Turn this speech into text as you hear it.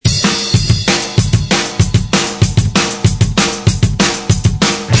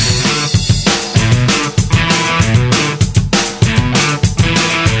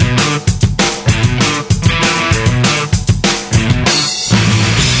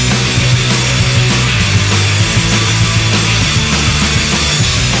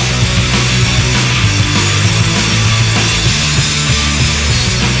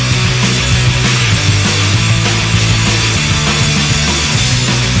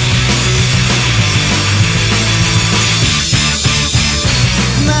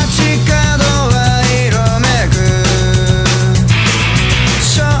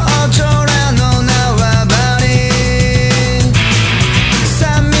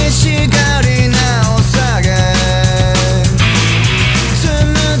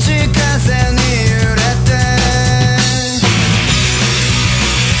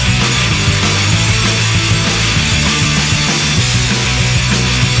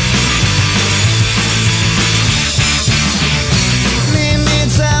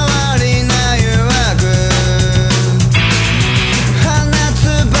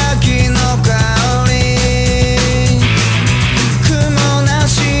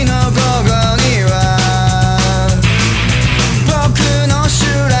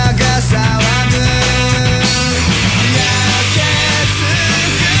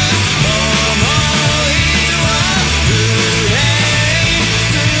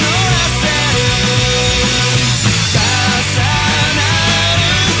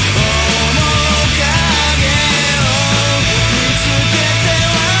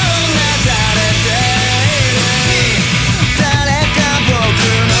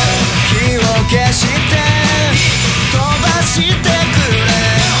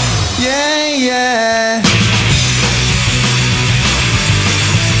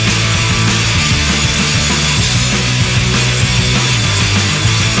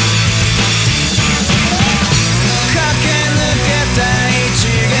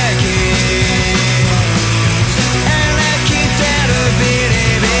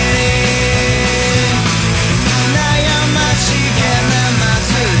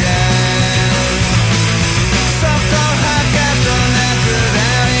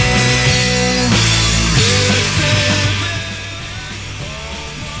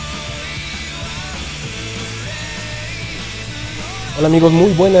Hola amigos,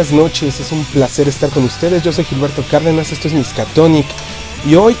 muy buenas noches, es un placer estar con ustedes. Yo soy Gilberto Cárdenas, esto es Miskatonic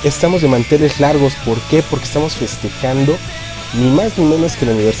y hoy estamos de manteles largos. ¿Por qué? Porque estamos festejando ni más ni menos que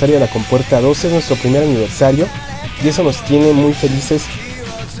el aniversario de la Compuerta 12, es nuestro primer aniversario y eso nos tiene muy felices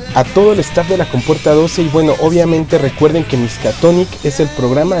a todo el staff de la Compuerta 12. Y bueno, obviamente recuerden que Miskatonic es el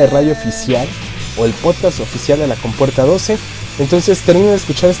programa de radio oficial o el podcast oficial de la Compuerta 12. Entonces terminen de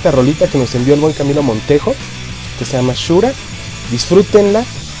escuchar esta rolita que nos envió el buen Camilo Montejo, que se llama Shura. Disfrútenla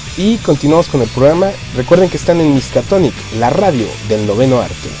y continuamos con el programa. Recuerden que están en Miskatonic, la radio del noveno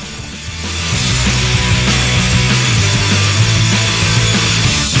arte.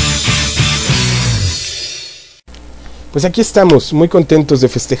 Pues aquí estamos, muy contentos de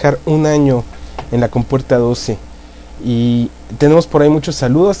festejar un año en la Compuerta 12. Y tenemos por ahí muchos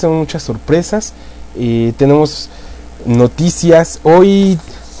saludos, tenemos muchas sorpresas, tenemos noticias. Hoy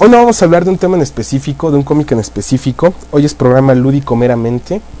no vamos a hablar de un tema en específico, de un cómic en específico. Hoy es programa lúdico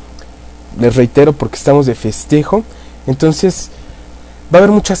meramente. Les reitero porque estamos de festejo. Entonces va a haber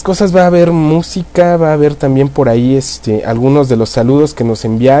muchas cosas, va a haber música, va a haber también por ahí algunos de los saludos que nos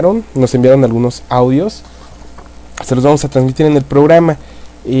enviaron. Nos enviaron algunos audios. Se los vamos a transmitir en el programa.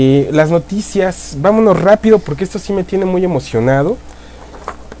 Las noticias, vámonos rápido porque esto sí me tiene muy emocionado.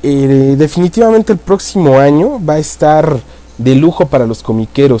 Definitivamente el próximo año va a estar de lujo para los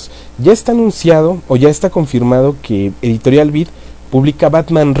comiqueros. Ya está anunciado o ya está confirmado que Editorial Vid publica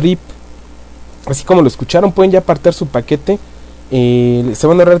Batman Rip. Así como lo escucharon, pueden ya apartar su paquete. Se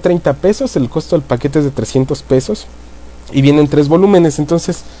van a ahorrar 30 pesos, el costo del paquete es de 300 pesos y vienen 3 volúmenes,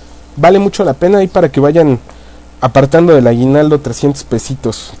 entonces vale mucho la pena ahí para que vayan apartando del aguinaldo 300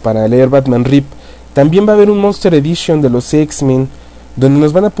 pesitos para leer Batman Rip. También va a haber un Monster Edition de los X-Men, donde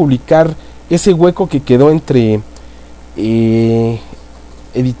nos van a publicar ese hueco que quedó entre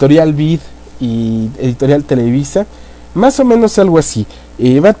Editorial Vid y Editorial Televisa, más o menos algo así.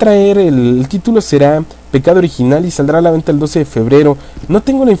 Va a traer, el título será Pecado Original y saldrá a la venta el 12 de febrero. No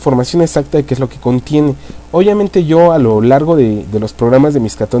tengo la información exacta de qué es lo que contiene. Obviamente yo a lo largo de los programas de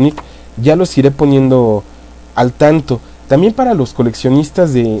Miskatonic ya los iré poniendo al tanto. También para los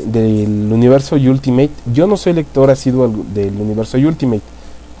coleccionistas del universo Ultimate, yo no soy lector asiduo del universo Ultimate,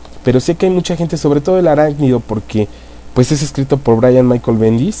 pero sé que hay mucha gente, sobre todo el Arácnido, porque pues es escrito por Brian Michael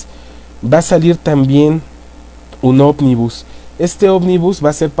Bendis. Va a salir también un ómnibus. Este ómnibus va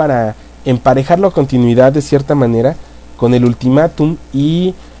a ser para emparejarlo a continuidad de cierta manera con el Ultimátum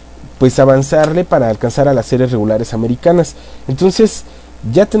y pues avanzarle para alcanzar a las series regulares americanas. Entonces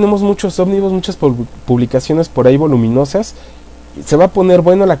ya tenemos muchos ómnibus, muchas publicaciones por ahí voluminosas. Se va a poner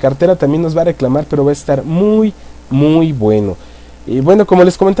bueno, la cartera también nos va a reclamar, pero va a estar muy muy bueno. Bueno, como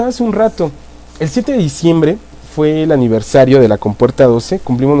les comentaba hace un rato, el 7 de diciembre fue el aniversario de la Compuerta 12,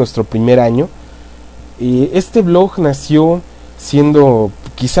 cumplimos nuestro primer año. Este blog nació siendo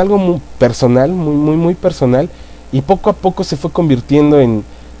quizá algo muy personal, muy personal, y poco a poco se fue convirtiendo en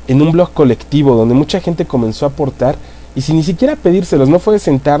un blog colectivo donde mucha gente comenzó a aportar y sin ni siquiera pedírselos. No fue de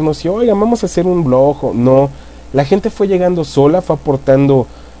sentarnos y oigan, vamos a hacer un blog, no, la gente fue llegando sola, fue aportando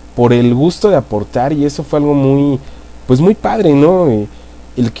por el gusto de aportar y eso fue algo muy padre, ¿no?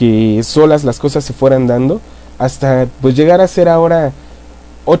 El que solas las cosas se fueran dando hasta pues llegar a ser ahora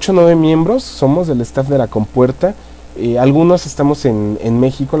 8 o 9 miembros somos del staff de la Compuerta. Algunos estamos en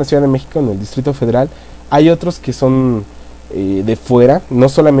México, en la Ciudad de México, en el Distrito Federal. Hay otros que son de fuera, no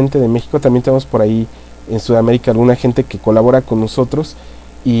solamente de México, también tenemos por ahí en Sudamérica alguna gente que colabora con nosotros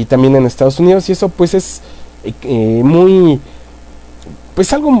y también en Estados Unidos, y eso pues es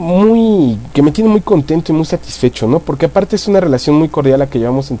algo muy que me tiene muy contento y muy satisfecho, ¿no? Porque aparte es una relación muy cordial la que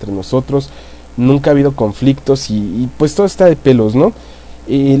llevamos entre nosotros. Nunca ha habido conflictos y pues todo está de pelos, ¿no?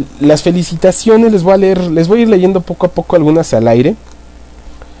 Las felicitaciones les voy a ir leyendo poco a poco algunas al aire.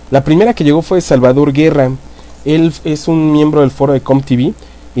 La primera que llegó fue Salvador Guerra. Él es un miembro del foro de ComTV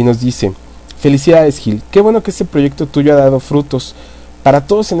y nos dice: felicidades Gil, qué bueno que este proyecto tuyo ha dado frutos para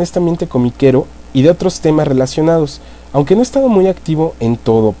todos en este ambiente comiquero y de otros temas relacionados. Aunque no he estado muy activo en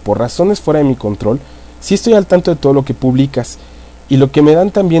todo por razones fuera de mi control, sí estoy al tanto de todo lo que publicas y lo que me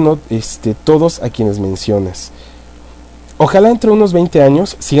dan también todos a quienes mencionas. Ojalá entre unos 20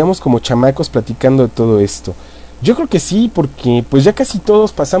 años sigamos como chamacos platicando de todo esto. Yo creo que sí, porque pues ya casi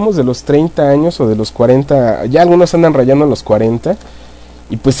todos pasamos de los 30 años o de los 40, ya algunos andan rayando los 40,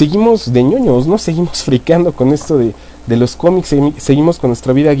 y pues seguimos de ñoños, ¿no? Seguimos friqueando con esto de los cómics, seguimos con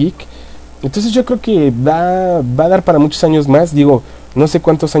nuestra vida geek. Entonces yo creo que va a dar para muchos años más. Digo, no sé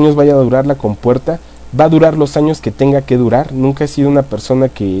cuántos años vaya a durar la Compuerta, va a durar los años que tenga que durar. Nunca he sido una persona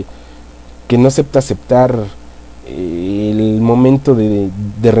que no aceptar el momento de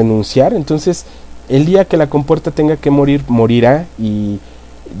renunciar. Entonces el día que la compuerta tenga que morir, morirá, y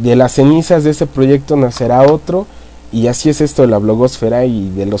de las cenizas de ese proyecto nacerá otro. Y así es esto de la blogosfera y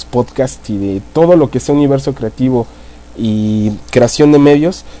de los podcasts y de todo lo que sea universo creativo y creación de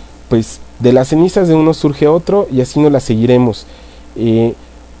medios. Pues de las cenizas de uno surge otro, y así nos la seguiremos.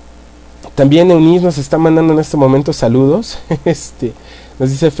 También Eunice nos está mandando en este momento saludos. Nos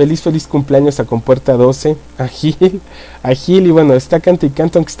dice feliz cumpleaños a Compuerta 12, a Gil, y bueno, está canta y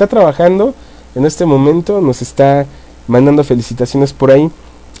canta, aunque está trabajando en este momento, nos está mandando felicitaciones por ahí.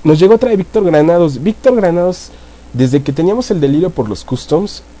 Nos llegó otra de Víctor Granados, desde que teníamos el delirio por los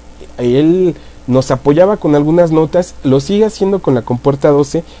customs, él nos apoyaba con algunas notas, lo sigue haciendo con la Compuerta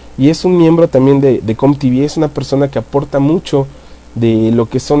 12, y es un miembro también de ComTV, es una persona que aporta mucho de lo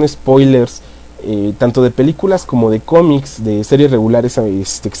que son spoilers, tanto de películas como de cómics, de series regulares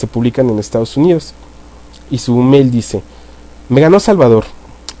que se publican en Estados Unidos. Y su mail dice: me ganó Salvador,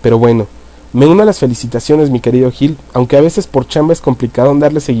 pero bueno, me uno a las felicitaciones, mi querido Gil, aunque a veces por chamba es complicado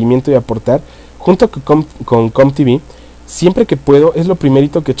darle seguimiento y aportar. Junto con ComTV, siempre que puedo es lo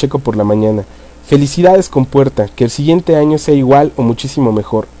primerito que checo por la mañana. Felicidades, Compuerta, que el siguiente año sea igual o muchísimo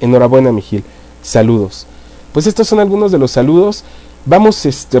mejor. Enhorabuena, mi Gil. Saludos. Pues estos son algunos de los saludos. Vamos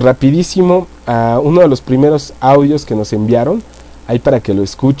rapidísimo a uno de los primeros audios que nos enviaron, ahí para que lo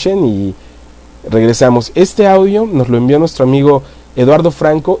escuchen y regresamos. Este audio nos lo envió nuestro amigo Eduardo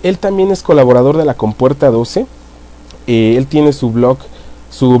Franco, él también es colaborador de la Compuerta 12, él tiene su blog,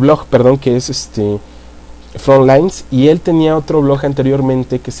 que es Frontlines, y él tenía otro blog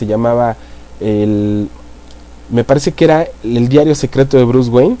anteriormente que se llamaba me parece que era el diario secreto de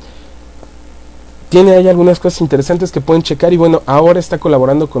Bruce Wayne. Tiene ahí algunas cosas interesantes que pueden checar, y bueno, ahora está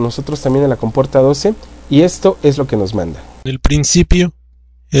colaborando con nosotros también en la Compuerta 12, y esto es lo que nos manda. En el principio,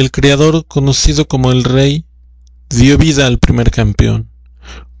 el creador, conocido como el Rey, dio vida al primer campeón.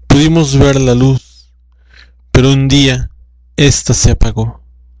 Pudimos ver la luz, pero un día ésta se apagó,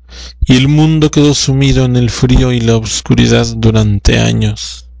 y el mundo quedó sumido en el frío y la oscuridad durante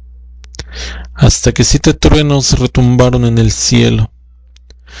años, hasta que 7 truenos retumbaron en el cielo,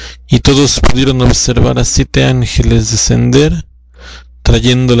 y todos pudieron observar a 7 ángeles descender,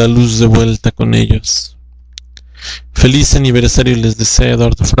 trayendo la luz de vuelta con ellos. Feliz aniversario les desea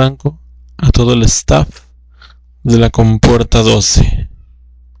Eduardo Franco, a todo el staff de la Compuerta 12.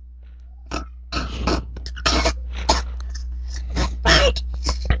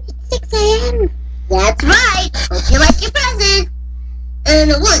 That's right. Hope you like your present.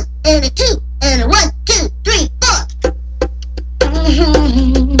 And a 1, and a 2, and a 1, 2, 3, 4.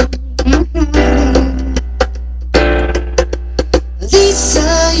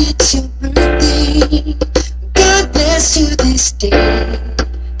 Lisa, it's your birthday. God bless you this day.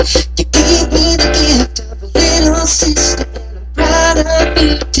 You gave me the gift of a little sister, and I'm proud of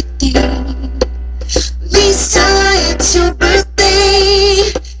you today. Lisa, it's your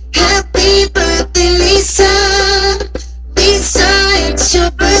birthday. Happy birthday, Lisa. Lisa, it's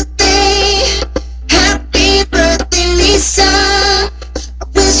your birthday. Happy birthday, Lisa. I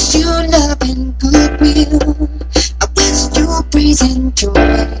wish you love and goodwill. I wish you breeze and joy.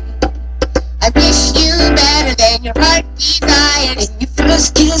 I wish you better than your heart desired, and your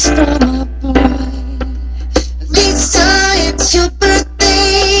first kiss from a boy. Lisa, it's your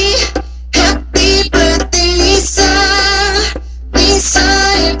birthday. Happy birthday, Lisa. Lisa,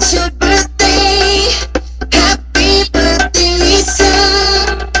 it's your birthday. Happy birthday, Lisa.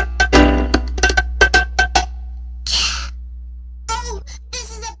 Oh, this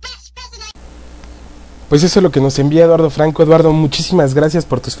is the best present. Pues eso es lo que nos envía Eduardo Franco. Eduardo, muchísimas gracias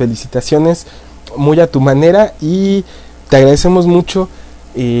por tus felicitaciones, muy a tu manera, y te agradecemos mucho.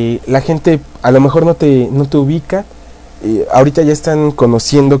 La gente a lo mejor no te ubica, ahorita ya están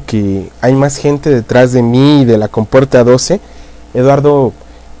conociendo que hay más gente detrás de mí y de la Compuerta 12. Eduardo,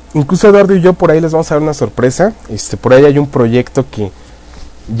 incluso Eduardo y yo por ahí les vamos a dar una sorpresa. Por ahí hay un proyecto que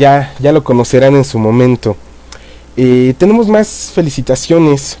ya lo conocerán en su momento. Tenemos más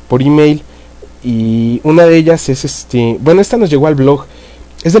felicitaciones por email, y una de ellas es bueno, esta nos llegó al blog,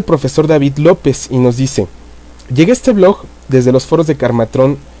 es del profesor David López, y nos dice: llegué a este blog desde los foros de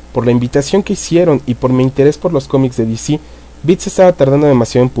Carmatrón por la invitación que hicieron y por mi interés por los cómics de DC. Bits estaba tardando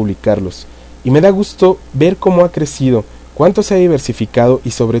demasiado en publicarlos, y me da gusto ver cómo ha crecido, cuánto se ha diversificado y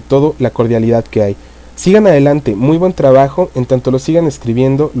sobre todo la cordialidad que hay. Sigan adelante, muy buen trabajo, en tanto lo sigan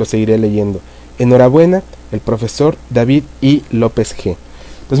escribiendo, lo seguiré leyendo. Enhorabuena, el profesor David I. López G.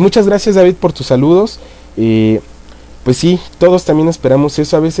 Pues muchas gracias, David, por tus saludos. Pues sí, todos también esperamos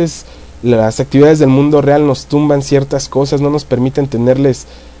eso. A veces las actividades del mundo real nos tumban ciertas cosas, no nos permiten tenerles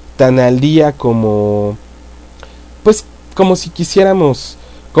tan al día como si quisiéramos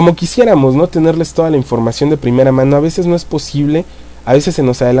como quisiéramos, ¿no? Tenerles toda la información de primera mano. A veces no es posible, a veces se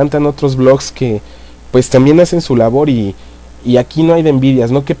nos adelantan otros blogs que pues también hacen su labor y aquí no hay de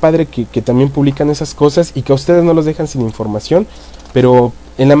envidias, ¿no? Qué padre que también publican esas cosas y que a ustedes no los dejan sin información, pero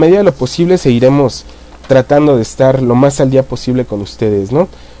en la medida de lo posible seguiremos tratando de estar lo más al día posible con ustedes, ¿no?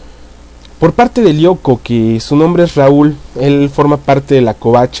 Por parte de Lyoko, que su nombre es Raúl, él forma parte de la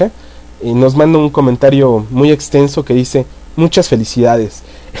Covacha, nos manda un comentario muy extenso que dice: muchas felicidades.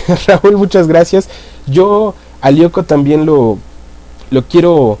 Raúl, muchas gracias. Yo a Lyoko también lo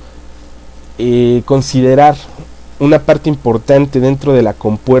quiero considerar una parte importante dentro de la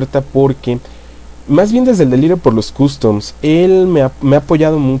compuerta, porque más bien desde el delirio por los customs, él me ha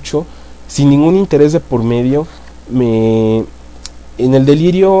apoyado mucho, sin ningún interés de por medio. En el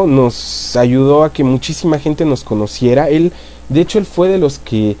delirio nos ayudó a que muchísima gente nos conociera. De hecho, él fue de los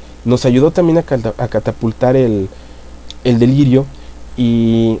que nos ayudó también a catapultar el delirio,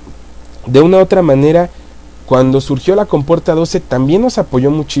 y de una u otra manera, cuando surgió la Compuerta 12 también nos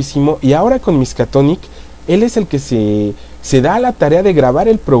apoyó muchísimo, y ahora con Miskatonic, él es el que se da a la tarea de grabar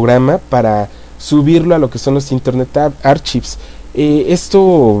el programa para subirlo a lo que son los Internet Archives.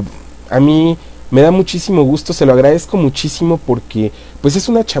 Esto a mí me da muchísimo gusto, se lo agradezco muchísimo, porque pues es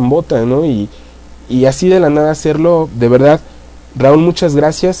una chambota, ¿no? Y así de la nada hacerlo, de verdad, Raúl, muchas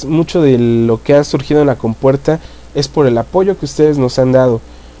gracias. Mucho de lo que ha surgido en la Compuerta es por el apoyo que ustedes nos han dado.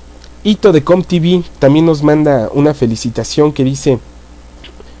 Ito de ComTV también nos manda una felicitación que dice: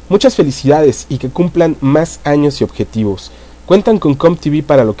 muchas felicidades y que cumplan más años y objetivos. Cuentan con ComTV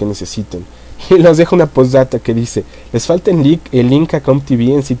para lo que necesiten. Y nos deja una postdata que dice: les falta el link a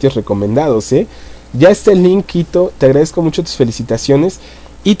ComTV en sitios recomendados, ¿eh? Ya está el link, Ito, te agradezco mucho tus felicitaciones.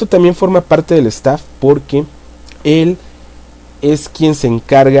 Ito también forma parte del staff, porque él es quien se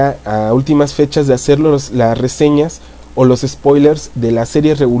encarga a últimas fechas de hacer las reseñas o los spoilers de las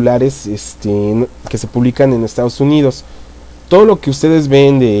series regulares que se publican en Estados Unidos. Todo lo que ustedes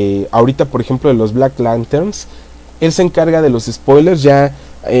ven de ahorita, por ejemplo, de los Black Lanterns, él se encarga de los spoilers. Ya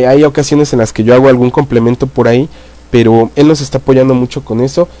hay ocasiones en las que yo hago algún complemento por ahí, pero él nos está apoyando mucho con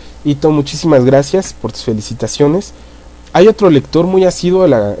eso. Ito, muchísimas gracias por tus felicitaciones. Hay otro lector muy asiduo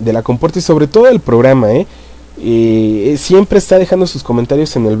de la Compuerta y sobre todo del programa, siempre está dejando sus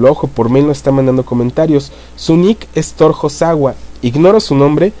comentarios en el blog o por mail nos está mandando comentarios. Su nick es Torjo Sagua, ignoro su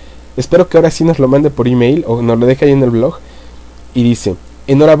nombre, espero que ahora sí nos lo mande por email o nos lo deje ahí en el blog. Y dice: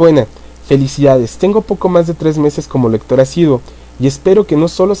 enhorabuena, felicidades, tengo poco más de 3 meses como lector asiduo y espero que no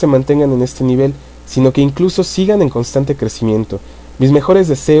solo se mantengan en este nivel, sino que incluso sigan en constante crecimiento. Mis mejores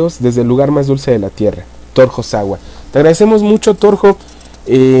deseos desde el lugar más dulce de la tierra, Torjo Sagua. Te agradecemos mucho, Torjo.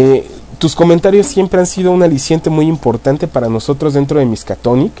 Tus comentarios siempre han sido un aliciente muy importante para nosotros dentro de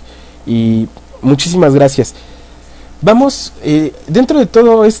Miskatonic, y muchísimas gracias. Vamos, dentro de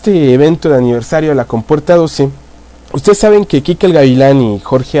todo este evento de aniversario de la Compuerta 12, ustedes saben que Kike el Gavilán y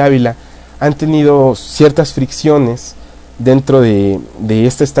Jorge Ávila han tenido ciertas fricciones dentro de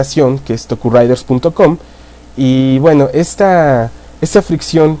esta estación, que es tokuriders.com, y bueno, esta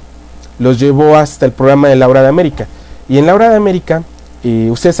fricción los llevó hasta el programa de La Hora de América. Y en La Hora de América,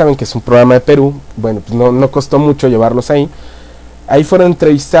 ustedes saben que es un programa de Perú, bueno, pues no costó mucho llevarlos ahí. Ahí fueron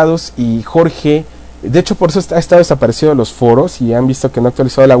entrevistados y Jorge, de hecho por eso ha estado desaparecido de los foros y han visto que no ha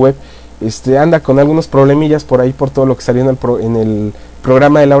actualizado la web. Anda con algunos problemillas por ahí por todo lo que salió en el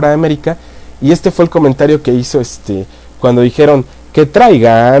programa de La Hora de América. Y este fue el comentario que hizo cuando dijeron que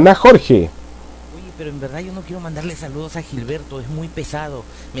traigan a Jorge. Pero en verdad yo no quiero mandarle saludos a Gilberto, es muy pesado.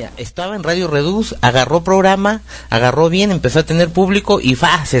 Mira, estaba en Radio Reduz, agarró programa, agarró bien, empezó a tener público y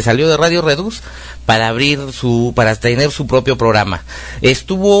se salió de Radio Reduz para tener su propio programa.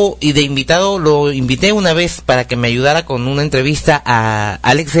 Estuvo, y de invitado, lo invité una vez para que me ayudara con una entrevista a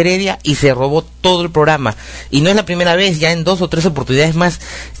Alex Heredia y se robó todo el programa. Y no es la primera vez, ya en 2 o 3 oportunidades más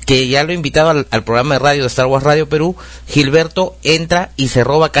que ya lo he invitado al programa de radio de Star Wars Radio Perú, Gilberto entra y se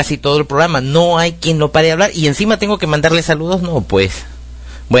roba casi todo el programa. No hay quien lo pare de hablar y encima tengo que mandarle saludos. No, pues,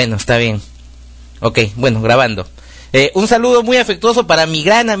 bueno, está bien. Ok, bueno, grabando. Un saludo muy afectuoso para mi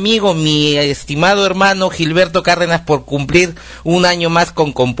gran amigo, mi estimado hermano Gilberto Cárdenas por cumplir un año más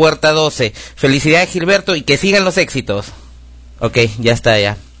con Compuerta 12. Felicidades, Gilberto, y que sigan los éxitos. Ok, ya está,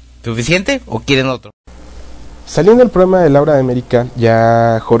 ya. ¿Suficiente o quieren otro? Saliendo del programa de La Hora de América,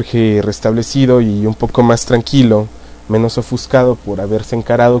 ya Jorge restablecido y un poco más tranquilo, menos ofuscado por haberse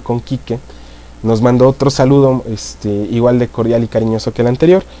encarado con Quique, nos mandó otro saludo, igual de cordial y cariñoso que el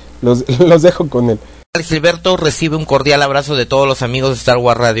anterior. Los dejo con él. Gilberto recibe un cordial abrazo de todos los amigos de Star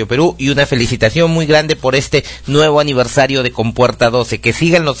Wars Radio Perú y una felicitación muy grande por este nuevo aniversario de Compuerta 12. Que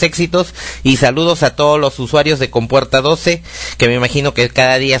sigan los éxitos y saludos a todos los usuarios de Compuerta 12, que me imagino que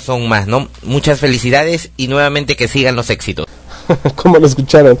cada día son más, ¿no? Muchas felicidades y nuevamente que sigan los éxitos. Como lo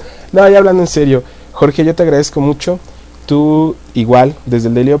escucharon. No, ya hablando en serio, Jorge, yo te agradezco mucho. Tú igual, desde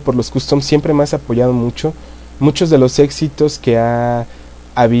el Delio por los Customs, siempre me has apoyado mucho. Muchos de los éxitos que ha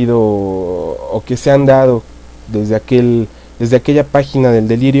habido o que se han dado desde aquella página del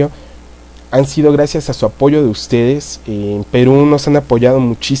Delirio han sido gracias a su apoyo de ustedes. En Perú nos han apoyado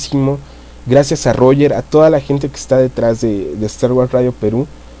muchísimo, gracias a Roger, a toda la gente que está detrás de Star Wars Radio Perú.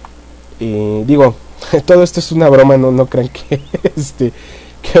 Digo, todo esto es una broma, no crean que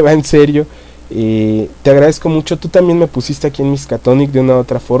va en serio. Te agradezco mucho. Tú también me pusiste aquí en Miskatonic de una u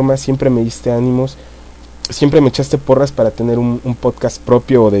otra forma, siempre me diste ánimos, siempre me echaste porras para tener un podcast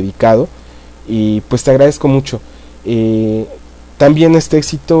propio o dedicado, y pues te agradezco mucho. También este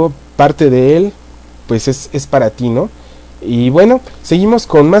éxito, parte de él, pues es para ti, ¿no? Y bueno, seguimos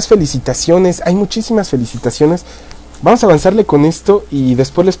con más felicitaciones, hay muchísimas felicitaciones. Vamos a avanzarle con esto y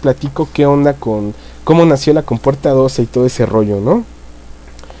después les platico qué onda con cómo nació la Compuerta 12 y todo ese rollo, ¿no?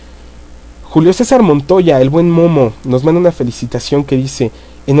 Julio César Montoya, el buen Momo, nos manda una felicitación que dice: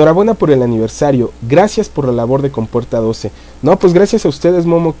 enhorabuena por el aniversario, gracias por la labor de Compuerta 12. No, pues gracias a ustedes,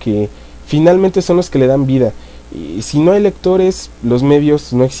 Momo, que finalmente son los que le dan vida. Y si no hay lectores, los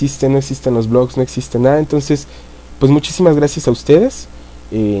medios no existen los blogs, no existe nada. Entonces, pues muchísimas gracias a ustedes.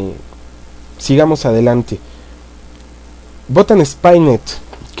 Sigamos adelante. Botan Spynet,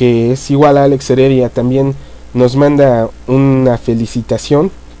 que es igual a Alex Heredia, también nos manda una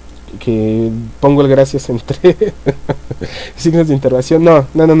felicitación, que pongo el gracias entre signos de interrogación. No.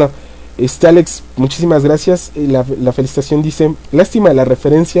 Alex, muchísimas gracias. La felicitación dice: lástima de las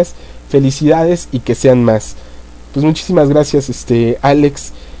referencias, felicidades y que sean más. Pues muchísimas gracias,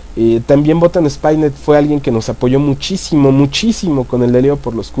 Alex. También Botan Spynet fue alguien que nos apoyó muchísimo con el Delio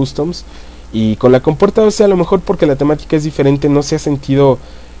por los Customs, y con la Compuerta 12, a lo mejor porque la temática es diferente, no se ha sentido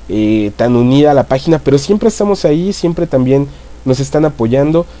tan unida a la página, pero siempre estamos ahí, siempre también nos están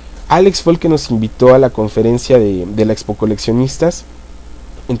apoyando. Alex fue el que nos invitó a la conferencia de la Expo Coleccionistas.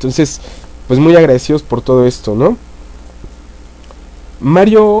 Entonces, pues muy agradecidos por todo esto, ¿no?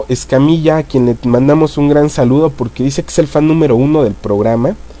 Mario Escamilla, a quien le mandamos un gran saludo porque dice que es el fan número 1 del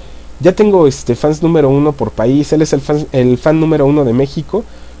programa. Ya tengo fans número 1 por país. Él es el fan número 1 de México,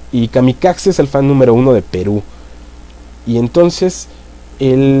 y Kamikaze es el fan número 1 de Perú. Y entonces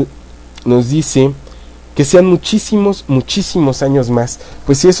él nos dice que sean muchísimos años más.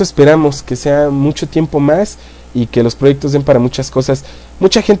 Pues sí, eso esperamos, que sea mucho tiempo más y que los proyectos den para muchas cosas.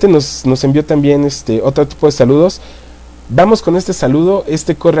 Mucha gente nos envió también otro tipo de saludos. Vamos con este saludo.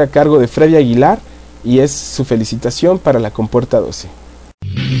 Corre a cargo de Freddy Aguilar y es su felicitación para la Compuerta 12.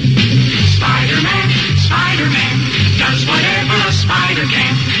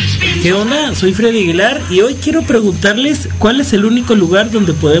 ¿Qué onda? Soy Freddy Aguilar y hoy quiero preguntarles cuál es el único lugar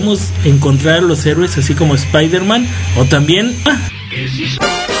donde podemos encontrar a los héroes así como Spider-Man, o también...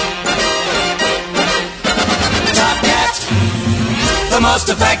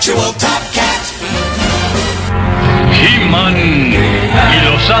 He-Man y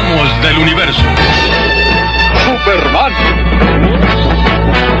los amos del universo. Superman.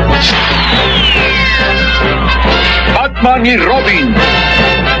 Batman y Robin.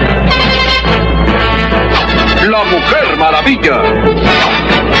 La Mujer Maravilla.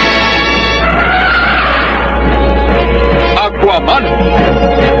 Aquaman.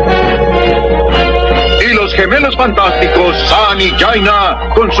 Y los gemelos fantásticos San y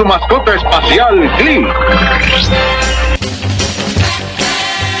Jaina con su mascota espacial Glee.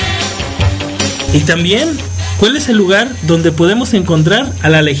 Y también, ¿cuál es el lugar donde podemos encontrar a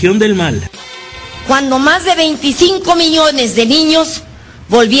la Legión del Mal? Cuando más de 25 millones de niños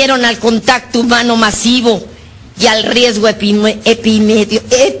volvieron al contacto humano masivo y al riesgo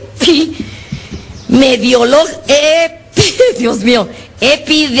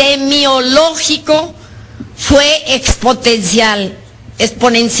epidemiológico fue exponencial.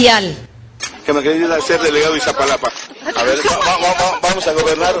 Que me quería ser delegado de Iztapalapa. A ver, vamos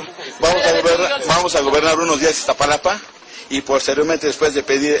a gobernar unos días Iztapalapa, y posteriormente, después de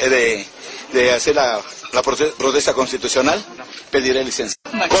pedir de hacer la protesta constitucional, pediré licencia.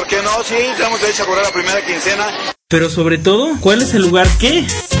 ¿Por qué no? Sí, tenemos derecho a cobrar la primera quincena. Pero sobre todo, ¿cuál es el lugar que?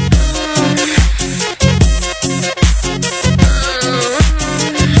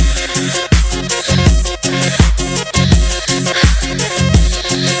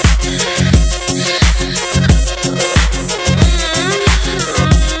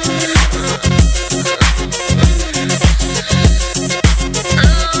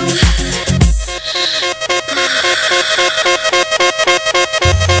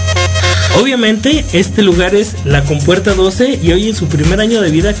 Obviamente, este lugar es La Compuerta 12 y hoy en su primer año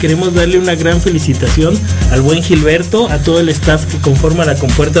de vida queremos darle una gran felicitación al buen Gilberto, a todo el staff que conforma La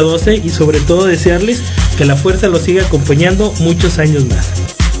Compuerta 12 y sobre todo desearles que la fuerza los siga acompañando muchos años más.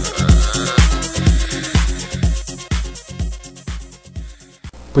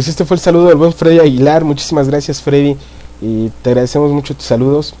 Pues este fue el saludo del buen Freddy Aguilar. Muchísimas gracias, Freddy, y te agradecemos mucho tus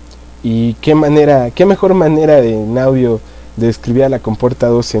saludos. Y qué mejor manera en audio de describir a La Compuerta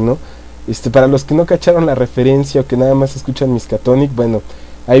 12, ¿no? Para los que no cacharon la referencia o que nada más escuchan Miskatonic, bueno,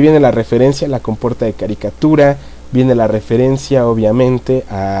 ahí viene la referencia a La Compuerta de caricatura, viene la referencia obviamente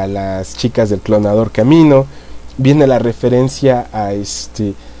a las chicas del Clonador Camino, viene la referencia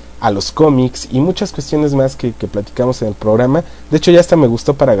a los cómics y muchas cuestiones más que platicamos en el programa. De hecho ya hasta me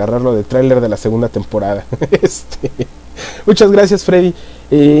gustó para agarrarlo de tráiler de la segunda temporada. Muchas gracias, Freddy.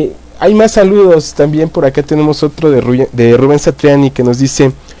 Hay más saludos también. Por acá tenemos otro de Rubén Satriani, que nos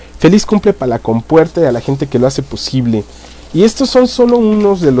dice: feliz cumple para La Compuerta y a la gente que lo hace posible. Y estos son solo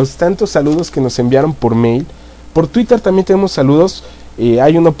unos de los tantos saludos que nos enviaron por mail. Por Twitter también tenemos saludos.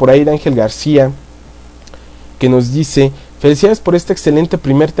 Hay uno por ahí de Ángel García, que nos dice: felicidades por esta excelente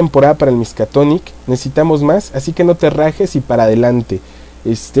primer temporada para el Miskatonic, necesitamos más, así que no te rajes y para adelante.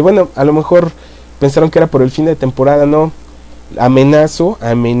 Bueno, a lo mejor pensaron que era por el fin de temporada, no, amenazo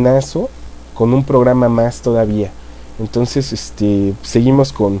con un programa más todavía. Entonces,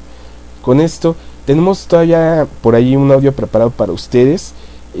 seguimos con esto. Tenemos todavía por ahí un audio preparado para ustedes.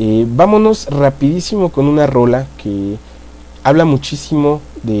 Vámonos rapidísimo con una rola que habla muchísimo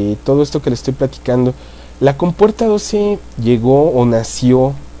de todo esto que les estoy platicando. La Compuerta 12 llegó o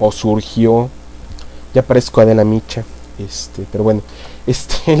nació o surgió, ya parezco Adela Micha, pero bueno,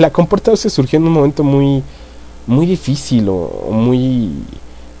 la Compuerta 12 surgió en un momento muy, muy difícil o muy,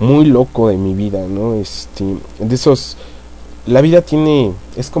 muy loco de mi vida, ¿no? De esos, la vida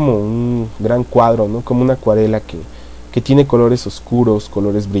es como un gran cuadro, ¿no? Como una acuarela que tiene colores oscuros,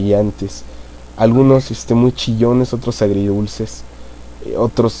 colores brillantes, algunos muy chillones, otros agridulces,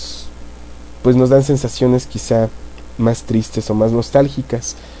 otros pues nos dan sensaciones quizá más tristes o más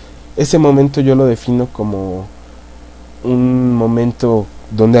nostálgicas. Ese momento yo lo defino como un momento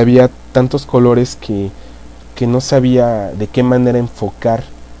donde había tantos colores que no sabía de qué manera enfocar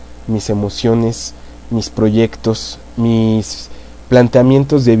mis emociones, mis proyectos, mis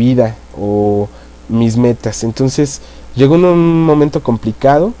planteamientos de vida o mis metas. Entonces llegó un momento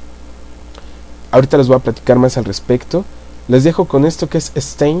complicado. Ahorita les voy a platicar más al respecto. Les dejo con esto que es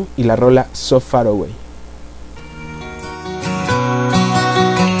Stain y la rola So Far Away.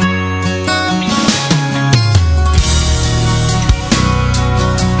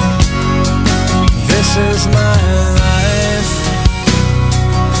 This is my life.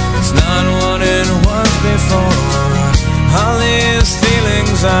 It's not what it was before. All these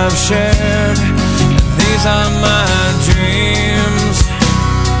feelings I've shared, and these are my dreams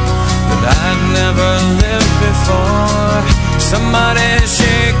that I've never lived before. Somebody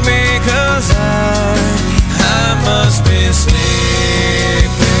shake me, 'cause I must be sleeping.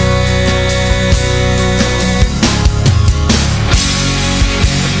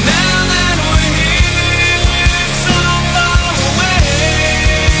 Now that we're here, so far away,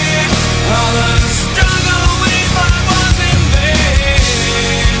 all the struggle we thought was in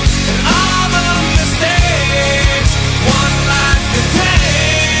vain, and all the mistakes one life could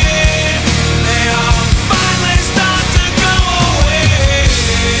take, they all finally start to go away.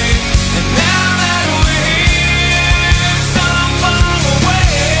 And now that we're here, so far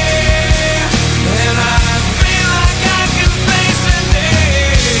away, and I feel like I can face a day,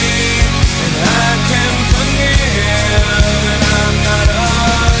 and I can forgive, and I'm not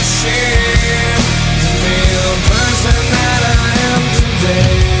ashamed to be the person that I am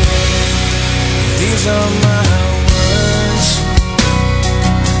today. These are my words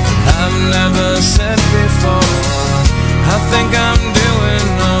I've never said before. I think I'm doing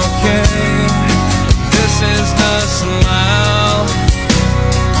okay. This is the smile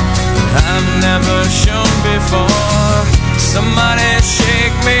I've never shown before. Somebody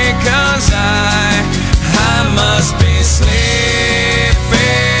shake me, 'cause I must be sleeping.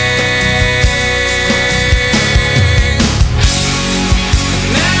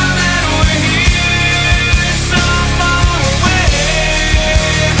 Now that we're here,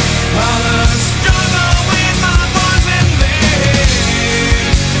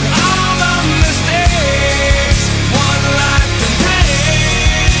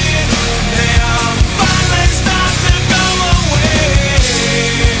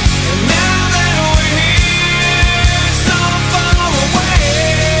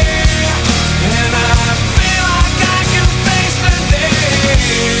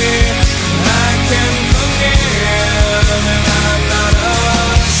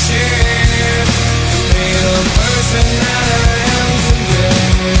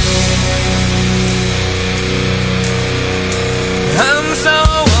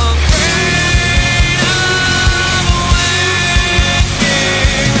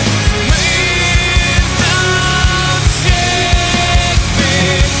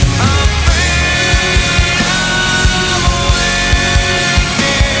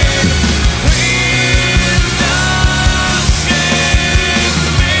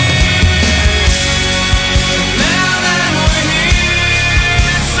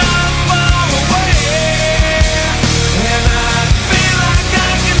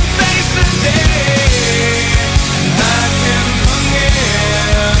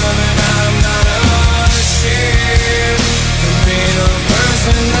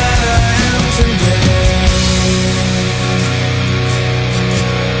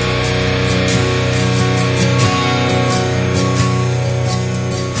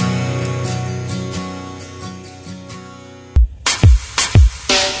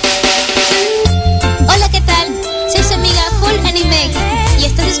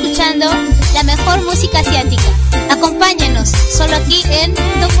 escuchando la mejor música asiática. Acompáñenos, solo aquí en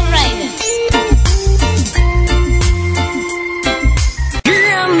Toku Riders.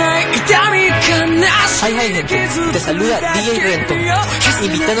 Hi gente, te saluda DJ Rento,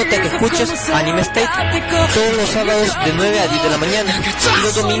 invitándote a que escuches Anime State todos los sábados de 9 a 10 de la mañana y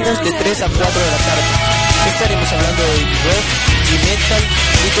los domingos de 3 a 4 de la tarde. Estaremos hablando de rock, metal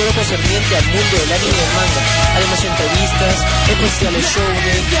y todo concerniente al mundo del anime y el manga. Haremos entrevistas, especiales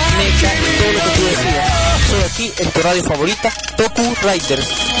shounen, mecha y todo lo que tú decidas. Solo aquí en tu radio favorita, Toku Riders.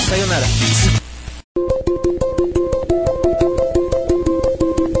 Sayonara.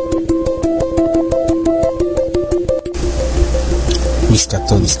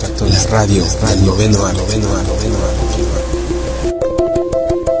 Miskatonic, la radio, noveno a.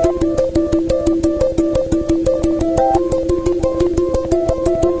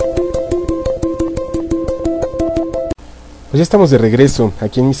 Pues ya estamos de regreso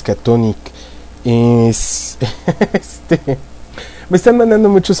aquí en Miskatonic. Me están mandando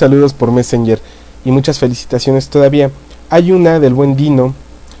muchos saludos por Messenger y muchas felicitaciones todavía. Hay una del buen Dino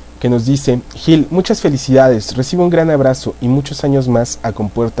que nos dice: Gil, muchas felicidades, recibo un gran abrazo y muchos años más a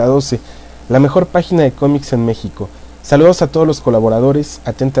Compuerta 12, la mejor página de cómics en México. Saludos a todos los colaboradores,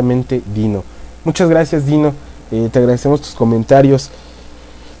 atentamente Dino. Muchas gracias, Dino, te agradecemos tus comentarios.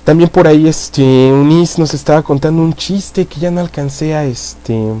 También por ahí Unis nos estaba contando un chiste que ya no alcancé a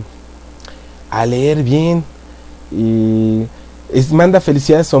leer bien. Manda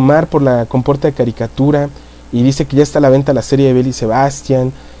felicidades a Omar por la compuerta de caricatura y dice que ya está a la venta la serie de Beli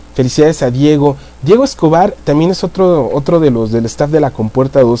Sebastián. Felicidades a Diego Escobar, también es otro de los del staff de la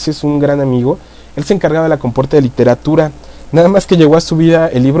Compuerta 12, es un gran amigo. Él se encargaba de la compuerta de literatura, nada más que llegó a su vida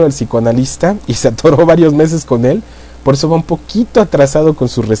el libro del psicoanalista y se atoró varios meses con él, por eso va un poquito atrasado con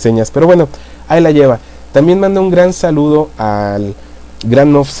sus reseñas, pero bueno, ahí la lleva. También manda un gran saludo al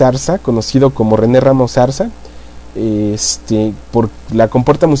gran Nof Zarza, conocido como René Ramos Zarza, por la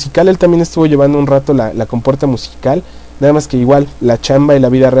compuerta musical. Él también estuvo llevando un rato la compuerta musical, nada más que igual la chamba y la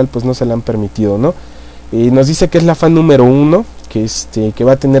vida real pues no se la han permitido, ¿no? Nos dice que es la fan número 1, que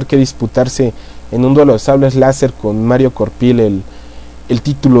va a tener que disputarse en un duelo de sables láser con Mario Corpil el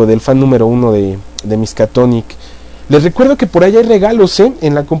título del fan número 1 de Miskatonic. Les recuerdo que por ahí hay regalos,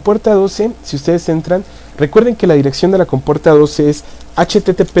 en la Compuerta 12, si ustedes entran, recuerden que la dirección de la Compuerta 12 es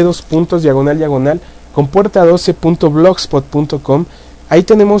http://compuerta12.blogspot.com. Ahí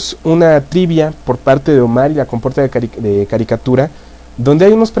tenemos una trivia por parte de Omar y la Compuerta de caricatura, donde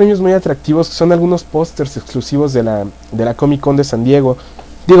hay unos premios muy atractivos, que son algunos pósters exclusivos de la Comic Con de San Diego.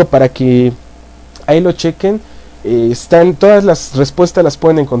 Digo, para que ahí lo chequen. Están todas las respuestas, las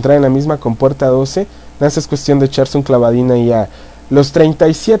pueden encontrar en la misma Compuerta 12. Nada más es cuestión de echarse un clavadín ahí a los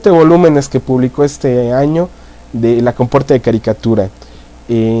 37 volúmenes que publicó este año de la Compuerta de caricatura.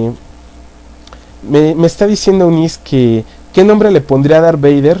 Me está diciendo Unis que ¿qué nombre le pondría a Darth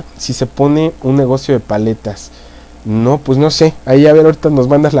Vader si se pone un negocio de paletas? No, pues no sé. Ahí a ver, ahorita nos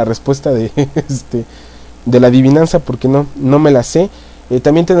mandas la respuesta de la adivinanza, porque no me la sé.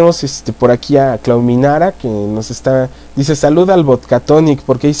 También tenemos por aquí a Clauminara, que dice: saluda al Vodkatonic,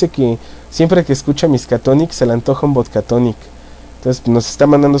 porque dice que siempre que escucha Miskatonic se le antoja un Vodkatonic. Entonces nos está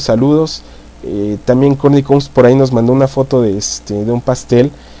mandando saludos. También Cornicums por ahí nos mandó una foto de un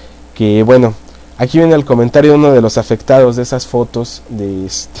pastel, que bueno, aquí viene el comentario de uno de los afectados de esas fotos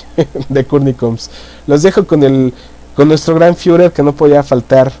de Cornicums. Los dejo con nuestro gran Führer, que no podía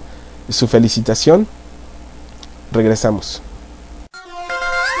faltar su felicitación. Regresamos.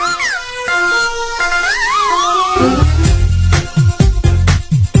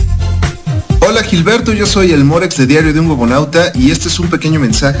 Hola Gilberto, yo soy el Morex de Diario de un Huevonauta y este es un pequeño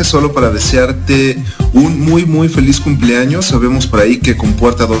mensaje solo para desearte un muy muy feliz cumpleaños. Sabemos por ahí que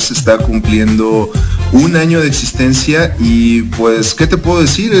Compuerta 2 está cumpliendo un año de existencia y pues ¿qué te puedo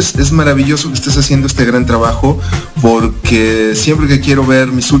decir? Es maravilloso que estés haciendo este gran trabajo, porque siempre que quiero ver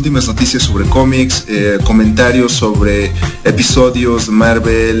mis últimas noticias sobre cómics, comentarios sobre episodios de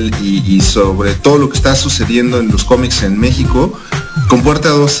Marvel y sobre todo lo que está sucediendo en los cómics en México, Compuerta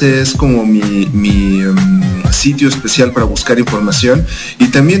 12 es como mi sitio especial para buscar información. Y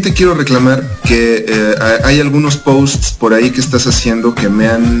también te quiero reclamar que hay algunos posts por ahí que estás haciendo que me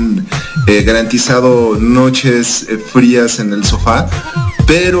han garantizado noches frías en el sofá,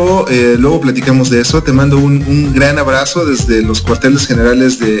 pero luego platicamos de eso. Te mando un gran abrazo desde los cuarteles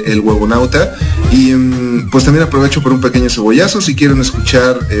generales de El Huevonauta y pues también aprovecho por un pequeño cebollazo. Si quieren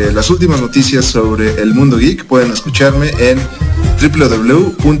escuchar las últimas noticias sobre el mundo geek, pueden escucharme en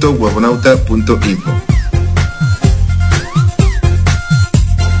www.huevonauta.info.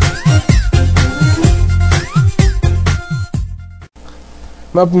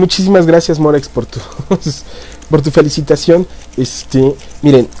 No, muchísimas gracias, Morex, por tu felicitación.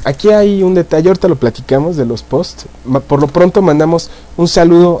 Miren, aquí hay un detalle, ahorita lo platicamos de los posts. Por lo pronto mandamos un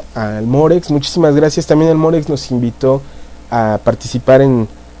saludo al Morex, muchísimas gracias. También el Morex nos invitó a participar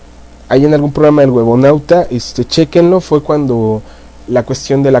ahí en algún programa del Huevonauta. Chéquenlo, fue cuando la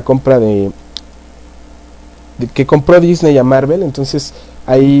cuestión de la compra de que compró Disney a Marvel, entonces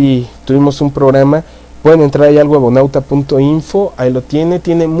ahí tuvimos un programa. Pueden entrar ahí al huevonauta.info, ahí lo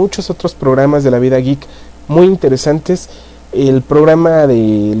tiene muchos otros programas de la vida geek muy interesantes. El programa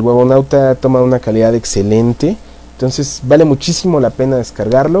del Huevonauta toma una calidad excelente, entonces vale muchísimo la pena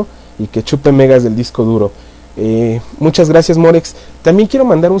descargarlo y que chupe megas del disco duro. Muchas gracias, Morex. También quiero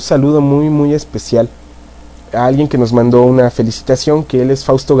mandar un saludo muy muy especial a alguien que nos mandó una felicitación, que él es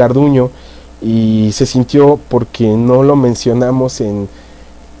Fausto Garduño, y se sintió porque no lo mencionamos en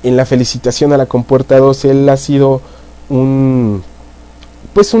la felicitación a la Compuerta 2. Él ha sido un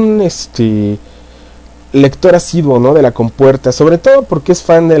lector asiduo, ¿no?, de la Compuerta, sobre todo porque es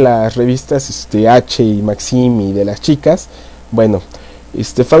fan de las revistas H y Maxim y de las chicas. Bueno,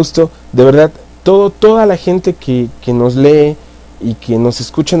 Fausto, de verdad, toda la gente que nos lee y que nos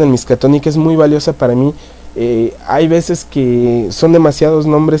escucha en el Miskatonic es muy valiosa para mí. Hay veces que son demasiados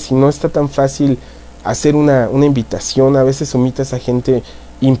nombres y no está tan fácil hacer una invitación. A veces omites a gente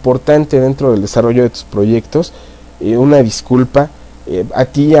importante dentro del desarrollo de tus proyectos. Una disculpa. A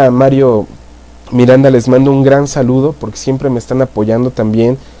ti y a Mario Miranda les mando un gran saludo, porque siempre me están apoyando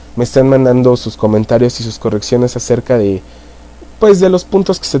también, me están mandando sus comentarios y sus correcciones acerca de los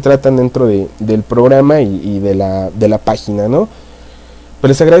puntos que se tratan dentro del programa y de la página, ¿no? Pues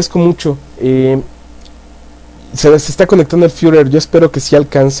les agradezco mucho. Se está conectando el Führer, yo espero que sí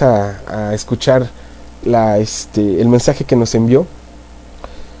alcanza a escuchar el mensaje que nos envió.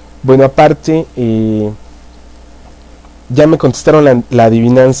 Bueno, aparte, ya me contestaron la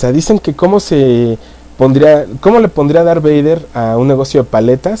adivinanza. Dicen que cómo le pondría Darth Vader a un negocio de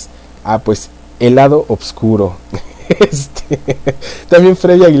paletas. Pues helado obscuro. También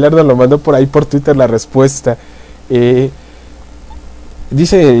Freddy Aguilar nos lo mandó por ahí por Twitter la respuesta.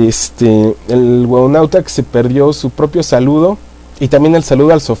 Dice el Huevonauta que se perdió su propio saludo y también el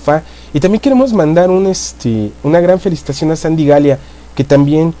saludo al sofá. Y también queremos mandar una gran felicitación a Sandy Galia, que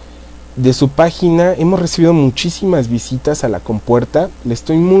también de su página hemos recibido muchísimas visitas a la Compuerta. Le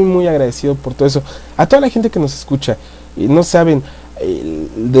estoy muy muy agradecido por todo eso. A toda la gente que nos escucha, no saben,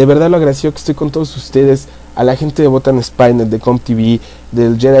 de verdad lo agradecido que estoy con todos ustedes. A la gente de Botan Spiner, de ComTV,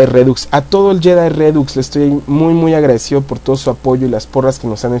 del Jedi Redux, a todo el Jedi Redux le estoy muy muy agradecido por todo su apoyo y las porras que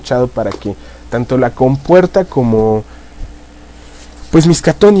nos han echado para que tanto la Compuerta como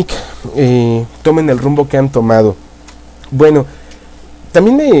Miskatonic tomen el rumbo que han tomado. Bueno,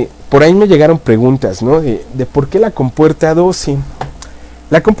 también por ahí me llegaron preguntas, ¿no?, de por qué la Compuerta 12.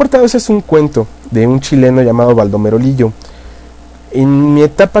 La Compuerta 12 es un cuento de un chileno llamado Baldomero Lillo. En mi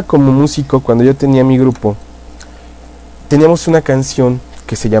etapa como músico, cuando yo tenía mi grupo, teníamos una canción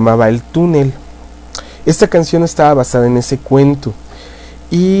que se llamaba El Túnel. Esta canción estaba basada en ese cuento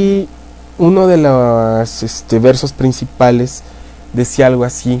y uno de los versos principales decía algo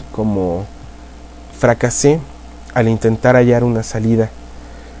así como: fracasé al intentar hallar una salida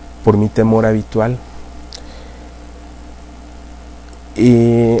por mi temor habitual.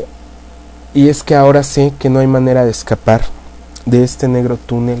 Y es que ahora sé que no hay manera de escapar de este negro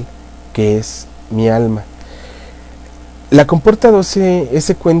túnel que es mi alma. La Compuerta 12,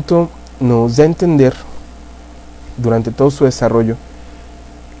 ese cuento nos da a entender durante todo su desarrollo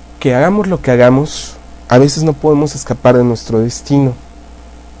que hagamos lo que hagamos, a veces no podemos escapar de nuestro destino.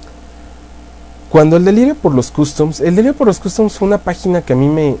 Cuando el Delirio por los Customs fue una página que a mí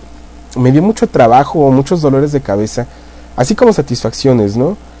me dio mucho trabajo, muchos dolores de cabeza, así como satisfacciones,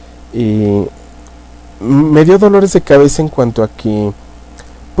 ¿no? Me dio dolores de cabeza en cuanto a que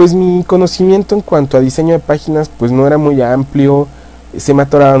mi conocimiento en cuanto a diseño de páginas no era muy amplio, se me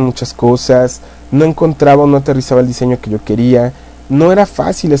atoraban muchas cosas, no encontraba o no aterrizaba el diseño que yo quería, no era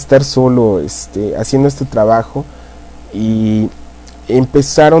fácil estar solo haciendo este trabajo y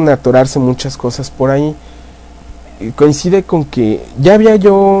empezaron a atorarse muchas cosas por ahí. Coincide con que ya había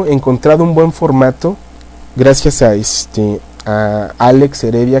yo encontrado un buen formato gracias a Alex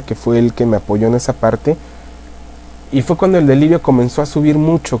Heredia, que fue el que me apoyó en esa parte, y fue cuando el Delirio comenzó a subir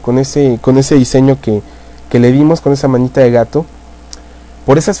mucho con ese diseño que le dimos, con esa manita de gato.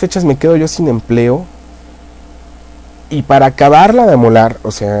 Por esas fechas me quedo yo sin empleo, y para acabarla de amolar,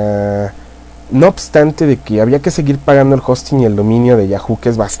 o sea, no obstante de que había que seguir pagando el hosting y el dominio de Yahoo, que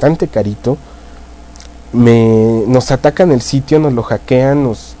es bastante carito, nos atacan el sitio, nos lo hackean,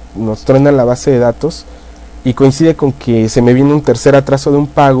 nos truenan la base de datos, y coincide con que se me viene un tercer atraso de un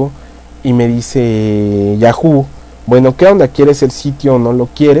pago y me dice Yahoo, bueno, ¿qué onda? ¿Quieres el sitio o no lo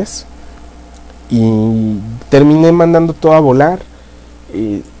quieres? Y terminé mandando todo a volar.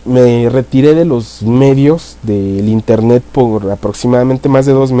 Me retiré de los medios del internet por aproximadamente más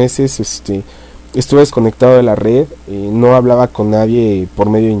de 2 meses. Estuve desconectado de la red, no hablaba con nadie por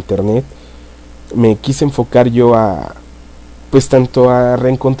medio de internet. Me quise enfocar yo a, pues tanto a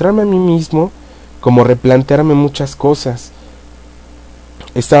reencontrarme a mí mismo como replantearme muchas cosas.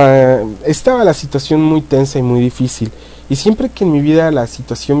 Estaba la situación muy tensa y muy difícil, y siempre que en mi vida la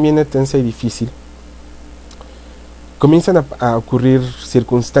situación viene tensa y difícil, comienzan a ocurrir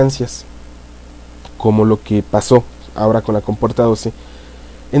circunstancias como lo que pasó ahora con la Compuerta 12.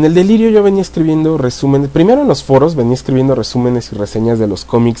 En el delirio yo venía escribiendo resúmenes, primero en los foros venía escribiendo resúmenes y reseñas de los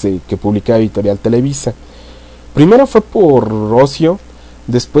cómics que publicaba Editorial Televisa. Primero fue por ocio,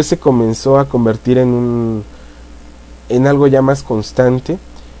 después se comenzó a convertir en algo ya más constante,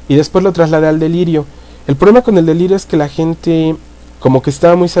 y después lo trasladé al delirio. El problema con el delirio es que la gente como que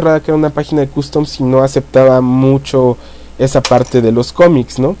estaba muy cerrada, que era una página de customs, y no aceptaba mucho esa parte de los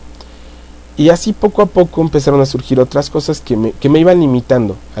cómics, ¿no? Y así poco a poco empezaron a surgir otras cosas que me iban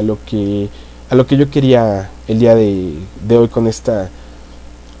limitando a lo que yo quería el día de hoy con esta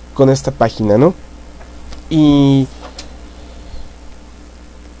página, ¿no? Y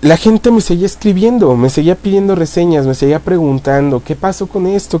la gente me seguía escribiendo, me seguía pidiendo reseñas, me seguía preguntando ¿qué pasó con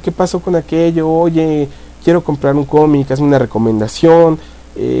esto? ¿Qué pasó con aquello? Oye, quiero comprar un cómic, hazme una recomendación,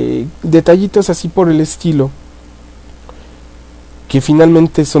 detallitos así por el estilo, que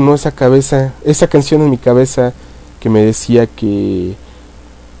finalmente sonó esa canción en mi cabeza que me decía que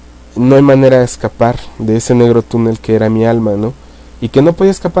no hay manera de escapar de ese negro túnel que era mi alma, ¿no? Y que no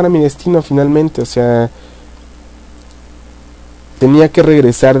podía escapar a mi destino finalmente, o sea, tenía que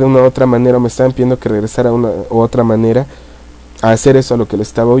regresar de una u otra manera, me estaban pidiendo que regresara de una u otra manera a hacer eso a lo que le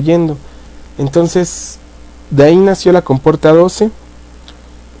estaba oyendo. Entonces, de ahí nació la Compuerta 12.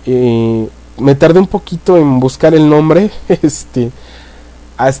 Me tardé un poquito en buscar el nombre,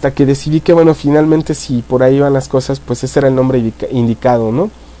 hasta que decidí que, bueno, finalmente si por ahí van las cosas, pues ese era el nombre indicado,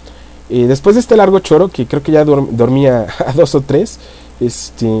 ¿no? Después de este largo choro, que creo que ya dormía a 2 o 3,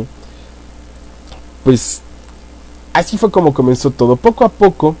 pues así fue como comenzó todo. Poco a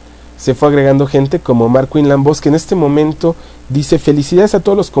poco se fue agregando gente como Marco Inlambos, que en este momento dice: felicidades a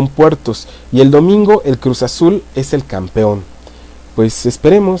todos los compuertos, y el domingo el Cruz Azul es el campeón. Pues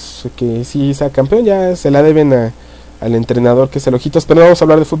esperemos que sí sea campeón, ya se la deben al entrenador, que es el Ojitos, pero no vamos a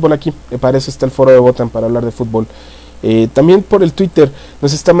hablar de fútbol aquí, para eso está el foro de Botan, para hablar de fútbol. También por el Twitter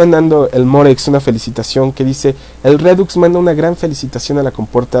nos está mandando el Morex una felicitación, que dice: el Redux manda una gran felicitación a la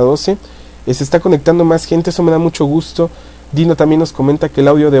Compuerta 12, se está conectando más gente, eso me da mucho gusto. Dino también nos comenta que el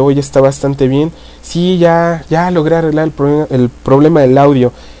audio de hoy está bastante bien. Sí, ya logré arreglar el problema del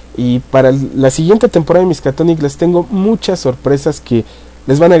audio, y para la siguiente temporada de Miskatonic les tengo muchas sorpresas que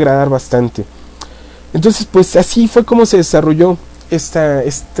les van a agradar bastante. Entonces, pues así fue como se desarrolló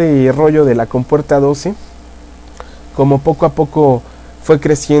este rollo de la Compuerta 12, como poco a poco fue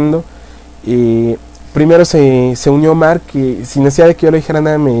creciendo. Primero se unió Mark, que sin necesidad de que yo le dijera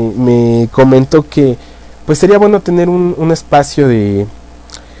nada me comentó que pues sería bueno tener un espacio de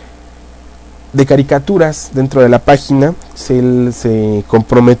caricaturas dentro de la página. Él se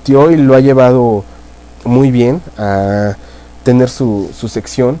comprometió y lo ha llevado muy bien a tener su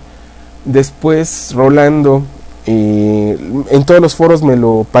sección. Después Rolando, en todos los foros me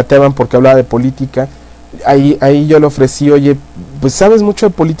lo pateaban porque hablaba de política. Ahí yo le ofrecí: oye, pues sabes mucho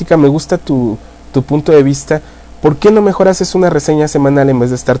de política, me gusta tu punto de vista, ¿por qué no mejor haces una reseña semanal en vez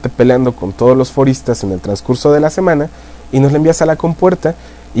de estarte peleando con todos los foristas en el transcurso de la semana y nos la envías a la Compuerta?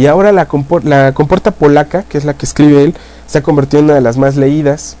 Y ahora la Compuerta polaca, que es la que escribe él, se ha convertido en una de las más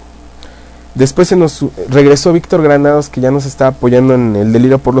leídas. Después se nos regresó Víctor Granados, que ya nos está apoyando en el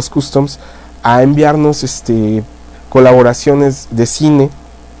delirio por los customs, a enviarnos colaboraciones de cine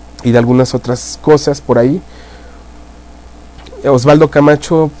y de algunas otras cosas por ahí. Osvaldo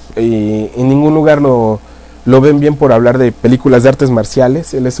Camacho, en ningún lugar lo ven bien por hablar de películas de artes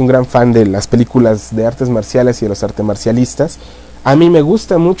marciales. Él es un gran fan de las películas de artes marciales y de los artes marcialistas. A mí me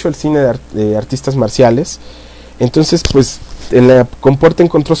gusta mucho el cine de artistas marciales. Entonces, pues en la Compuerta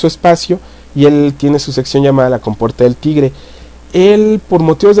encontró su espacio, y él tiene su sección llamada La Compuerta del Tigre. Él, por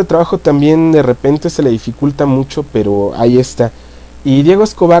motivos de trabajo, también de repente se le dificulta mucho, pero ahí está. Y Diego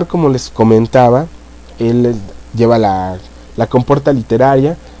Escobar, como les comentaba, él lleva la Compuerta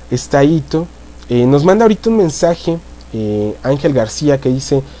literaria. Está Hito. Nos manda ahorita un mensaje Ángel García, que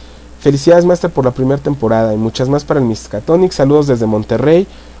dice: felicidades, maestra, por la primera temporada y muchas más para el Miskatonic. Saludos desde Monterrey.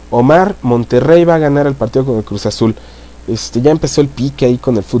 Omar, Monterrey va a ganar el partido con el Cruz Azul. Ya empezó el pique ahí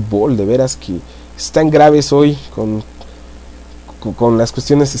con el fútbol, de veras que están graves hoy con las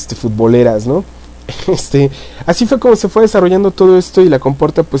cuestiones futboleras, ¿no? Así fue como se fue desarrollando todo esto, y La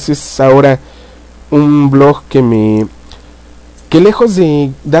Compuerta pues es ahora un blog que lejos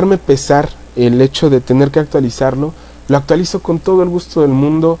de darme pesar el hecho de tener que actualizarlo, lo actualizo con todo el gusto del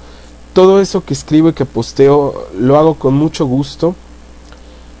mundo. Todo eso que escribo y que posteo lo hago con mucho gusto.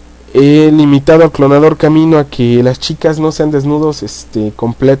 He limitado al Clonador Camino a que las chicas no sean desnudos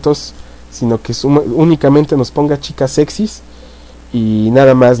completos, sino que únicamente nos ponga chicas sexys y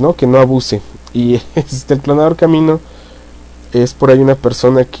nada más, ¿no? Que no abuse. Y el Clonador Camino es por ahí una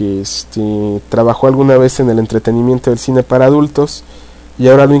persona que trabajó alguna vez en el entretenimiento del cine para adultos, y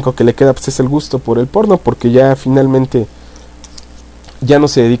ahora lo único que le queda pues es el gusto por el porno, porque ya finalmente ya no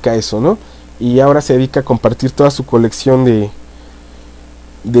se dedica a eso, ¿no? Y ahora se dedica a compartir toda su colección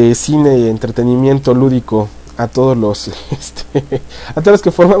de cine y entretenimiento lúdico a todos los a todos los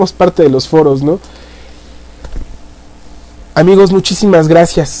que formamos parte de los foros, ¿no? Amigos, muchísimas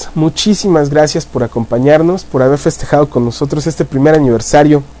gracias por acompañarnos, por haber festejado con nosotros este primer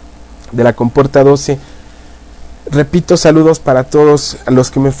aniversario de La Compuerta 12. Repito, saludos para todos a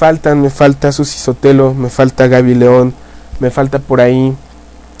los que me falta Susi Sotelo, me falta Gaby León, me falta por ahí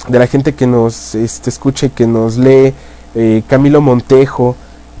de la gente que nos escucha y que nos lee, Camilo Montejo,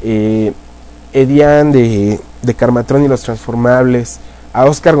 Edian de Carmatrón y los Transformables, a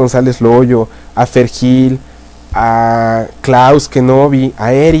Oscar González Loyo, a Fergil, a Klaus Kenobi,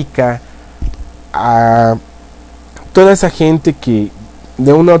 a Erika, a toda esa gente que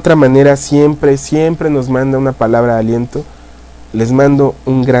de una u otra manera siempre nos manda una palabra de aliento. Les mando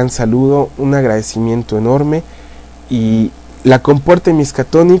un gran saludo, un agradecimiento enorme, y La Compuerta y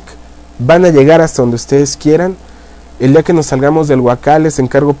Miskatonic van a llegar hasta donde ustedes quieran. El día que nos salgamos del Huacal, les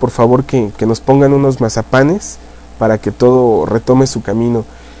encargo por favor que nos pongan unos mazapanes para que todo retome su camino.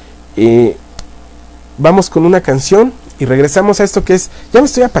 Vamos con una canción y regresamos a esto que es... Ya me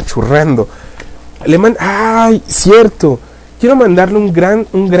estoy apachurrando. ¡Ay, cierto! Quiero mandarle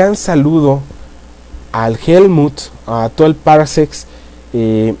un gran saludo al Helmut, a todo el Parsex,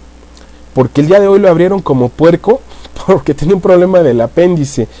 porque el día de hoy lo abrieron como puerco, porque tenía un problema del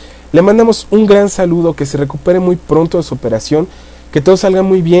apéndice. Le mandamos un gran saludo, que se recupere muy pronto de su operación, que todo salga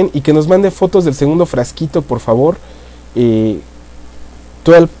muy bien, y que nos mande fotos del segundo frasquito, por favor. De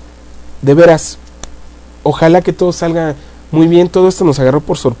veras, ojalá que todo salga muy bien. Todo esto nos agarró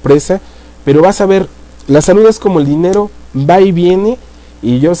por sorpresa, pero vas a ver, la salud es como el dinero, va y viene,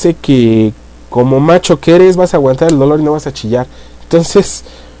 y yo sé que como macho que eres vas a aguantar el dolor y no vas a chillar. Entonces,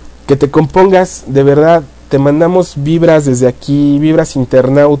 que te compongas, de verdad. Te mandamos vibras desde aquí, vibras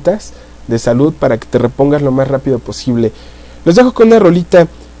internautas de salud, para que te repongas lo más rápido posible. Los dejo con una rolita.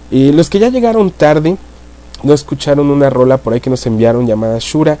 Los que ya llegaron tarde no escucharon una rola por ahí que nos enviaron llamada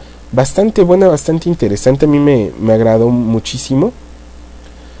Shura. Bastante buena, bastante interesante. A mí me agradó muchísimo.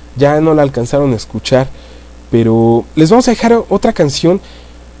 Ya no la alcanzaron a escuchar, pero les vamos a dejar otra canción.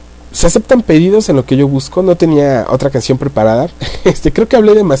 Se aceptan pedidos en lo que yo busco. No tenía otra canción preparada. Creo que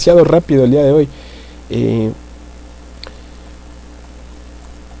hablé demasiado rápido el día de hoy.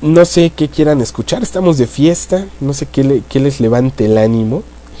 No sé qué quieran escuchar, estamos de fiesta, no sé qué les levante el ánimo.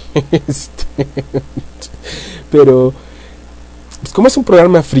 Pero pues como es un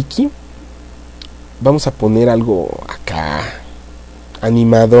programa friki, vamos a poner algo acá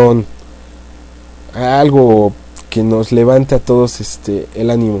animadón, algo que nos levante a todos el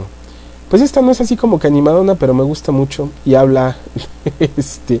ánimo. Pues esta no es así como que animadona, pero me gusta mucho y habla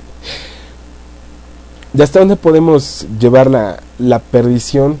de hasta dónde podemos llevar la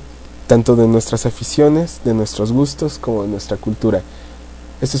perdición, tanto de nuestras aficiones, de nuestros gustos, como de nuestra cultura.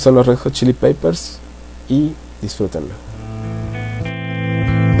 Estos son los Red Hot Chili Peppers y disfrútenlo.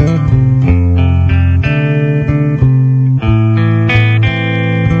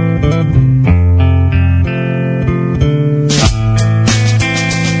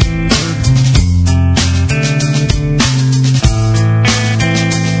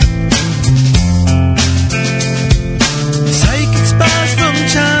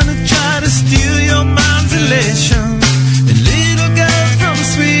 And little girls from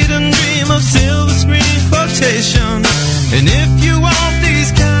Sweden dream of silver screen quotation.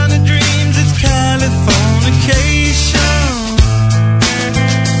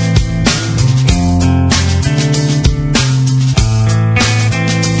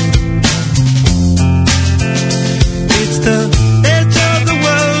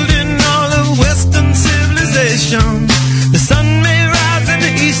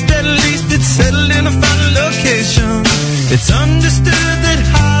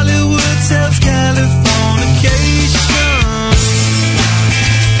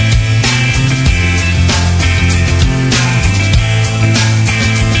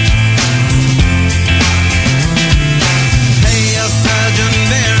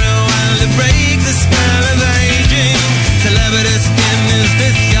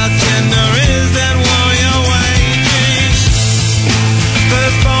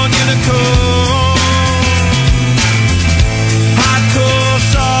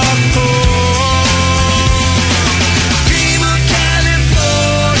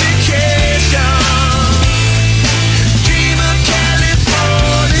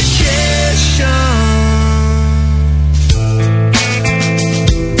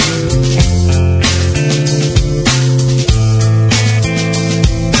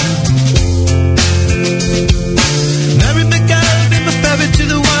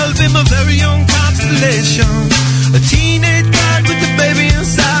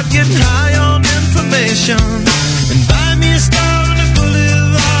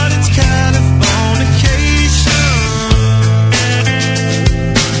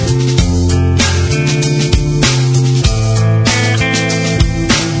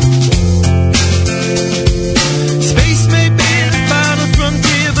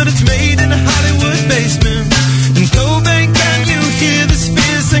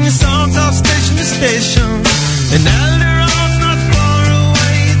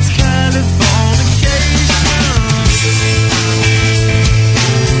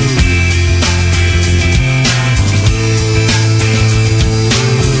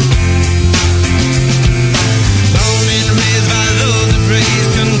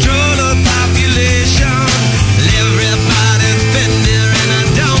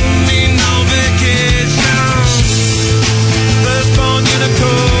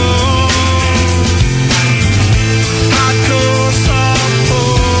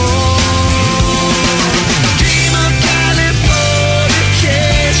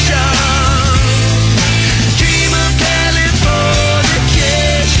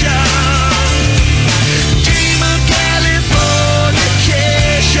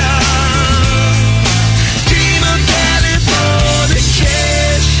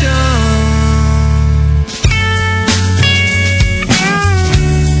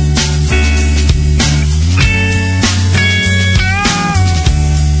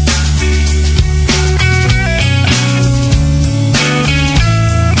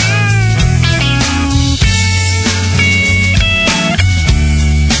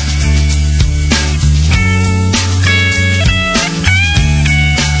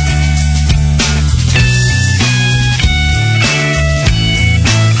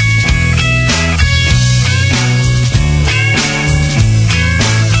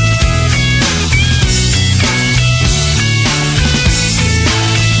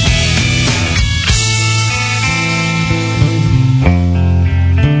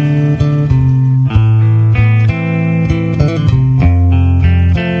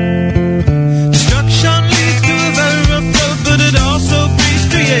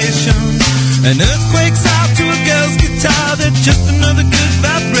 An earthquake's out to a girl's guitar, they're just another good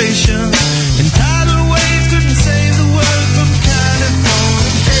vibration. And tidal waves couldn't save the world from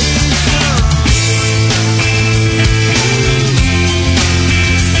Californication.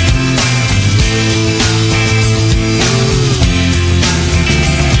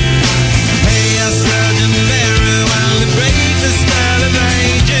 Hey, our Sergeant Barry, while he breaks the spell of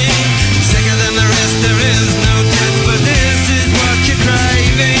aging, sicker than the rest, there is no test, but this is what you're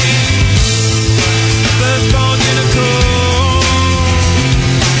craving. Firstborn unicorn,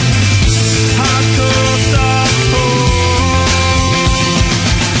 hardcore softcore.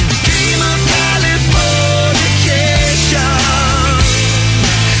 Dream of Californication.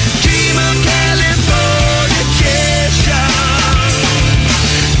 Dream of Californication.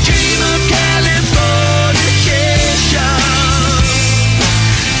 Dream of Californication.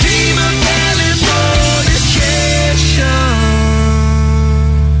 Dream of Californication.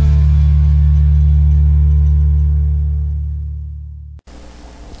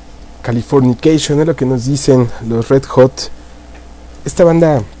 Californication es lo que nos dicen los Red Hot. Esta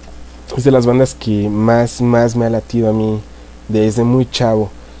banda es de las bandas que más me ha latido a mí desde muy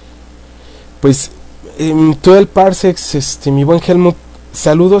chavo. Pues todo el Parsecs, mi buen Helmut,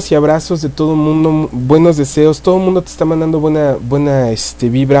 saludos y abrazos de todo el mundo, buenos deseos, todo el mundo te está mandando buena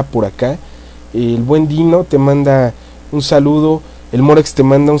vibra por acá. El buen Dino te manda un saludo, el Morex te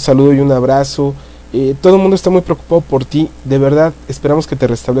manda un saludo y un abrazo. Todo el mundo está muy preocupado por ti, de verdad esperamos que te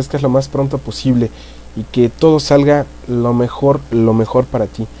restablezcas lo más pronto posible y que todo salga lo mejor para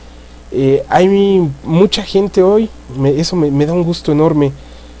ti. Hay mucha gente hoy, eso me da un gusto enorme.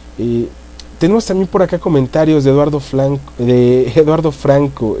 Tenemos también por acá comentarios de Eduardo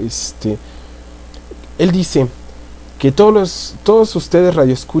Franco. Él dice que todos ustedes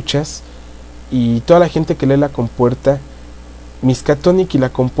radioescuchas y toda la gente que lee La Compuerta, Miskatonic y La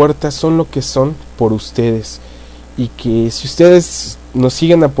Compuerta son lo que son por ustedes, y que si ustedes nos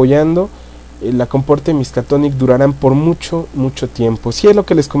siguen apoyando, La Compuerta y Miskatonic durarán por mucho tiempo. Si es lo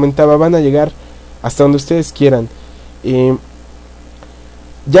que les comentaba, van a llegar hasta donde ustedes quieran. Ya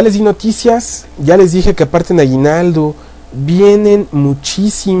les di noticias, ya les dije que aparte en aguinaldo vienen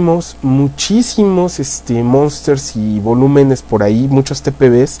muchísimos monsters y volúmenes por ahí, muchos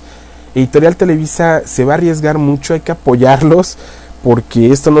TPBs. Editorial Televisa se va a arriesgar mucho, hay que apoyarlos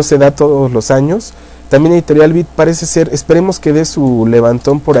porque esto no se da todos los años. También Editorial Beat parece ser, esperemos que dé su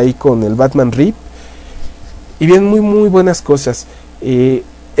levantón por ahí con el Batman Rip, y vienen muy buenas cosas. El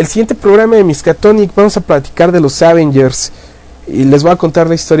siguiente programa de Miskatonic vamos a platicar de los Avengers, y les voy a contar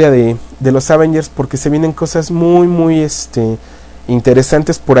la historia de los Avengers porque se vienen cosas muy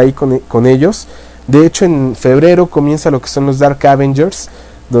interesantes por ahí con ellos. De hecho, en febrero comienza lo que son los Dark Avengers,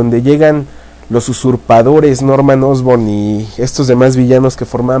 donde llegan los usurpadores, Norman Osborn y estos demás villanos que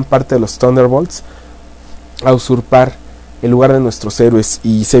formaban parte de los Thunderbolts a usurpar el lugar de nuestros héroes,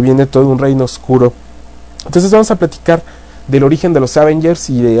 y se viene todo un reino oscuro. Entonces vamos a platicar del origen de los Avengers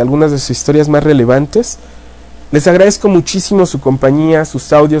y de algunas de sus historias más relevantes. Les agradezco muchísimo su compañía,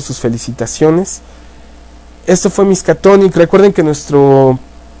 sus audios, sus felicitaciones. Esto fue Miskatonic. Recuerden que nuestro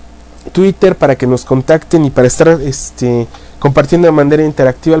Twitter para que nos contacten y para estar compartiendo de manera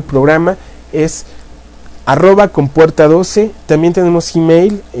interactiva el programa es @compuerta12. También tenemos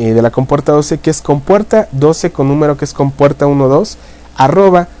email de la Compuerta 12 que es compuerta12 con número que es compuerta12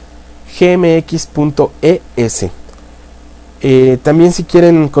 @gmx.es. También si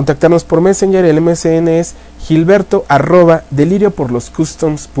quieren contactarnos por Messenger, el MSN es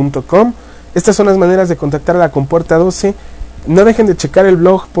gilberto@delirioporloscustoms.com. Estas son las maneras de contactar a la Compuerta 12. No dejen de checar el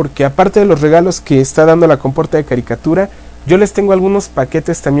blog porque aparte de los regalos que está dando la Compuerta de caricatura, yo les tengo algunos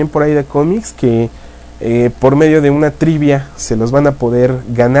paquetes también por ahí de cómics que por medio de una trivia se los van a poder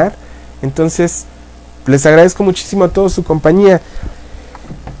ganar. Entonces les agradezco muchísimo a todos su compañía.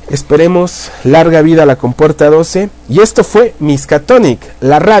 Esperemos larga vida a la Compuerta 12. Y esto fue Miskatonic,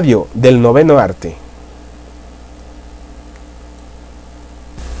 la radio del noveno arte.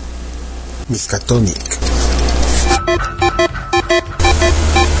 Miskatonic.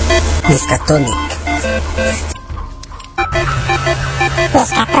 Miskatonic.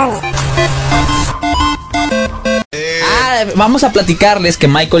 Vamos a platicarles que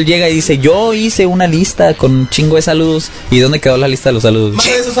Michael llega y dice: yo hice una lista con un chingo de saludos. ¿Y dónde quedó la lista de los saludos?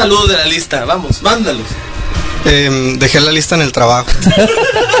 Manda esos saludos de la lista, vamos, mándalos. Dejé la lista en el trabajo.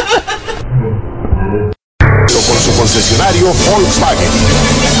 Con su concesionario Volkswagen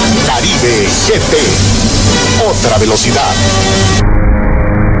Caribe GT, otra velocidad.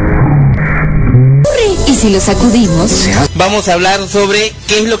 ¿Y si lo sacudimos? Vamos a hablar sobre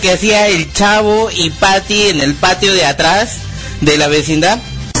qué es lo que hacía el Chavo y Patty en el patio de atrás de la vecindad.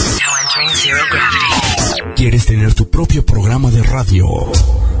 Zero Gravity. ¿Quieres tener tu propio programa de radio?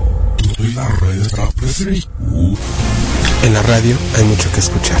 ¿Y la red Rhapsody? En la radio hay mucho que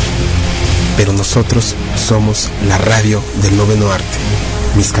escuchar, pero nosotros somos la radio del noveno arte,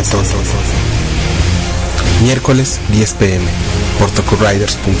 Miskatón. Miércoles 10 p.m. por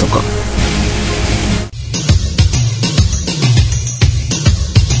tokuriders.com.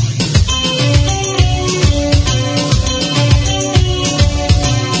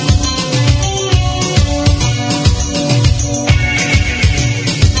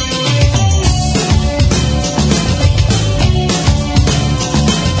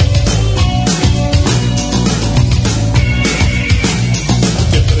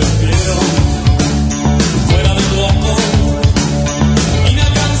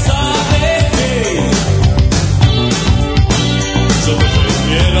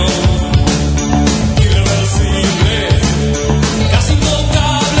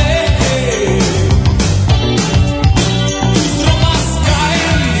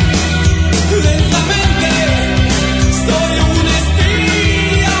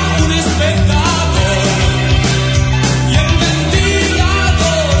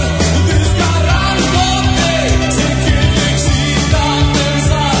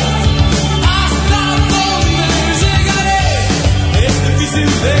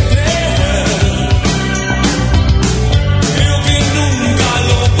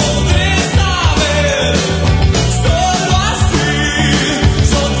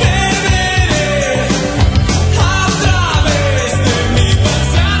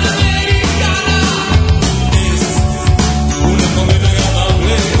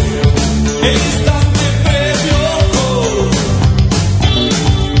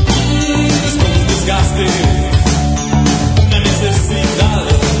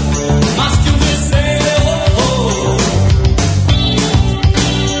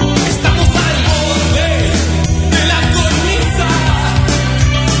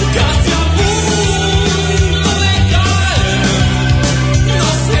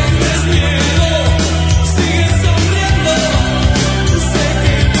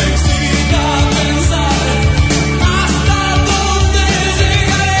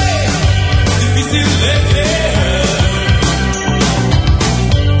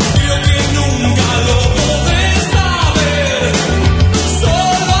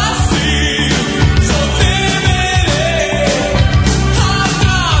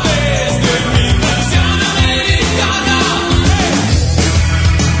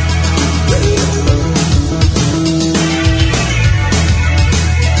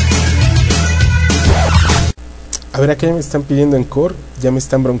 A ver, acá ya me están pidiendo encore, ya me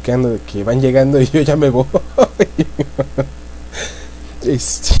están bronqueando de que van llegando y yo ya me voy.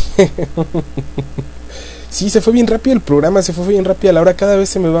 Sí, se fue bien rápido el programa, se fue bien rápido, la hora cada vez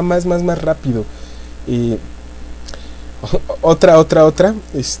se me va más rápido. Otra,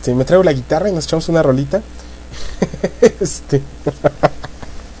 me traigo la guitarra y nos echamos una rolita.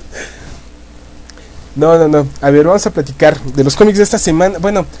 No, a ver, vamos a platicar de los cómics de esta semana.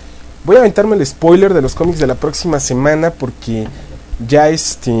 Bueno, voy a aventarme el spoiler de los cómics de la próxima semana porque ya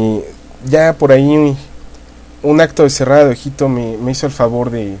ya por ahí un acto de cerrada de ojito me hizo el favor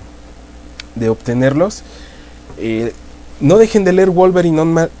de obtenerlos. No dejen de leer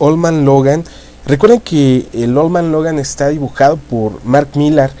Wolverine Old Man Logan. Recuerden que el Old Man Logan está dibujado por Mark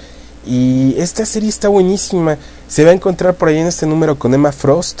Millar y esta serie está buenísima. Se va a encontrar por ahí en este número con Emma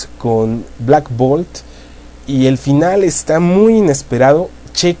Frost, con Black Bolt, y el final está muy inesperado.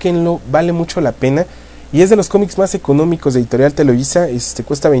 Chéquenlo, vale mucho la pena y es de los cómics más económicos de Editorial Televisa.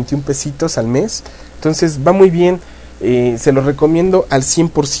 Cuesta 21 pesitos al mes, entonces va muy bien. Se los recomiendo al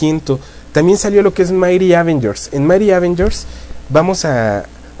 100%. También salió lo que es Mighty Avengers. En Mighty Avengers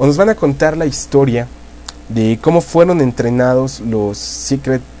nos van a contar la historia de cómo fueron entrenados los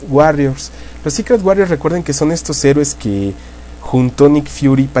Secret Warriors. Los Secret Warriors, recuerden que son estos héroes que juntó Nick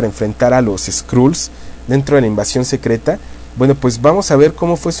Fury para enfrentar a los Skrulls dentro de la invasión secreta. Bueno, pues vamos a ver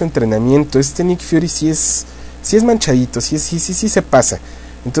cómo fue su entrenamiento. Nick Fury sí es manchadito, sí se pasa.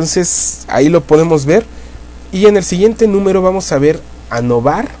 Entonces ahí lo podemos ver. Y en el siguiente número vamos a ver a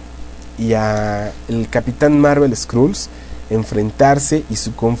Novar y a el Capitán Marvel Skrulls enfrentarse y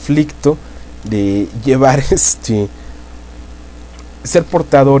su conflicto de llevar ser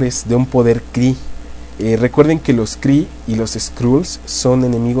portadores de un poder Kree. Recuerden que los Kree y los Skrulls son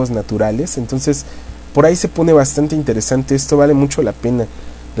enemigos naturales, entonces por ahí se pone bastante interesante. Esto vale mucho la pena,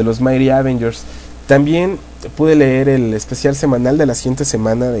 de los Mighty Avengers. También pude leer el especial semanal de la siguiente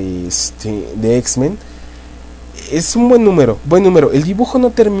semana de X-Men. Es un buen número. El dibujo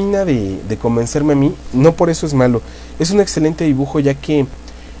no termina de convencerme a mí, no por eso es malo. Es un excelente dibujo, ya que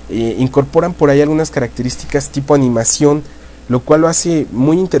incorporan por ahí algunas características tipo animación, lo cual lo hace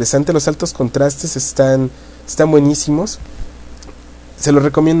muy interesante. Los altos contrastes están buenísimos, se los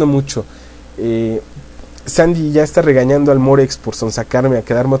recomiendo mucho. Sandy ya está regañando al Morex por sonsacarme a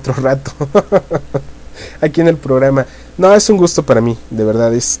quedarme otro rato aquí en el programa. No, es un gusto para mí, de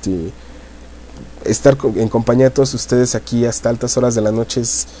verdad, estar en compañía de todos ustedes aquí hasta altas horas de la noche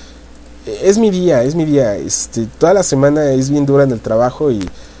es mi día. Toda la semana es bien dura en el trabajo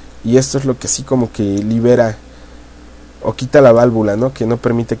y esto es lo que así como que libera o quita la válvula, ¿no? Que no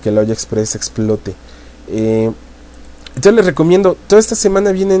permite que el Olla Express explote. Entonces les recomiendo, toda esta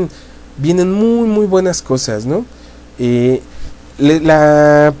semana vienen muy muy buenas cosas, ¿no? El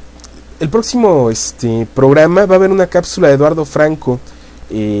próximo programa va a haber una cápsula de Eduardo Franco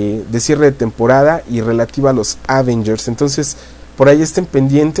de cierre de temporada y relativa a los Avengers. Entonces por ahí estén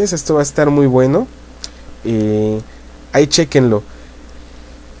pendientes, esto va a estar muy bueno. Ahí chequenlo.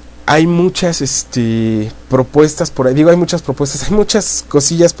 Hay muchas propuestas por ahí, hay muchas propuestas, hay muchas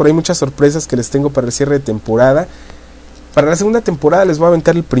cosillas por ahí, muchas sorpresas que les tengo para el cierre de temporada. Para la segunda temporada les voy a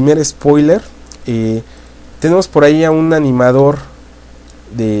aventar el primer spoiler. Tenemos por ahí a un animador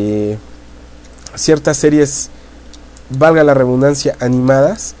de ciertas series, valga la redundancia,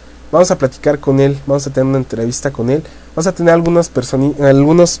 animadas. Vamos a platicar con él, vamos a tener una entrevista con él. Vamos a tener algunos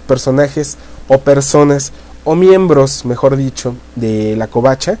personajes o personas o miembros, mejor dicho, de la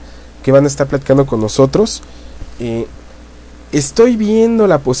Covacha que van a estar platicando con nosotros. Estoy viendo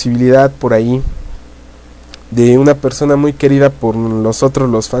la posibilidad por ahí de una persona muy querida por nosotros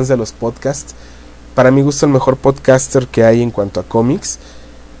los fans de los podcasts. Para mi gusto el mejor podcaster que hay en cuanto a cómics.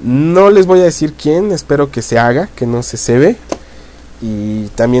 No les voy a decir quién, espero que se haga, que no se cebe. Y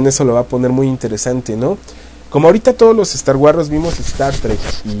también eso lo va a poner muy interesante, ¿no? Como ahorita todos los Star Wars vimos Star Trek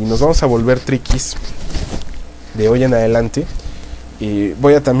y nos vamos a volver triquis de hoy en adelante,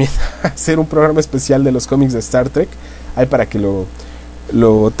 voy a también hacer un programa especial de los cómics de Star Trek, ahí para que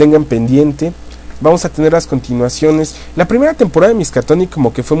lo tengan pendiente. Vamos a tener las continuaciones. La primera temporada de Miskatonic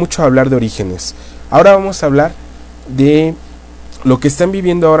como que fue mucho a hablar de orígenes. Ahora vamos a hablar de lo que están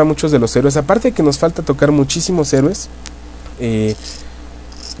viviendo ahora muchos de los héroes. Aparte de que nos falta tocar muchísimos héroes,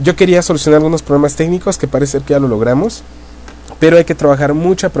 yo quería solucionar algunos problemas técnicos que parece que ya lo logramos, pero hay que trabajar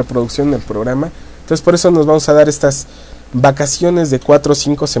mucha preproducción en el programa. Entonces por eso nos vamos a dar estas vacaciones de 4 o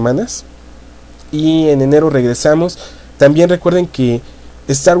 5 semanas y en enero regresamos. También recuerden que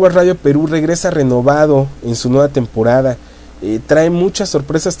Star Wars Radio Perú regresa renovado en su nueva temporada. Trae muchas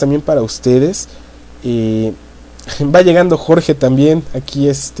sorpresas también para ustedes. Va llegando Jorge también. Aquí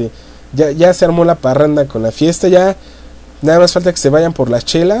ya se armó la parranda con la fiesta. Ya nada más falta que se vayan por las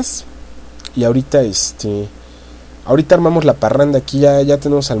chelas. Y ahorita armamos la parranda aquí. Ya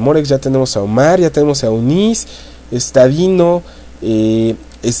tenemos al Morex, ya tenemos a Omar, ya tenemos a Unis, está Dino,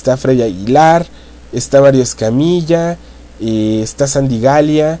 está Freddy Aguilar, está Mario Escamilla, está Sandy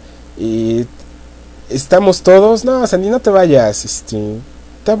Galia, estamos todos. No, Sandy, no te vayas,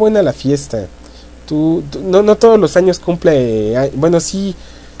 está buena la fiesta. Tú no todos los años cumple, bueno sí,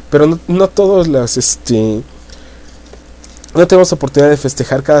 pero no todos los no tenemos oportunidad de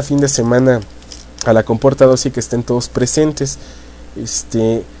festejar cada fin de semana a la Compuerta 12 y que estén todos presentes.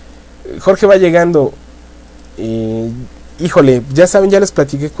 Jorge va llegando. Híjole, ya saben, ya les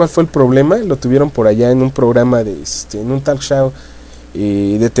platiqué cuál fue el problema. Lo tuvieron por allá en un programa en un talk show,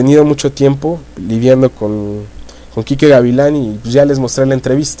 detenido mucho tiempo lidiando con Quique Gavilán, y pues ya les mostré la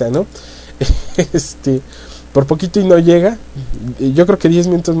entrevista, ¿no? Por poquito y no llega. Yo creo que 10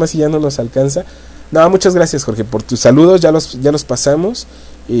 minutos más y ya no nos alcanza. No, muchas gracias, Jorge, por tus saludos. Ya los pasamos.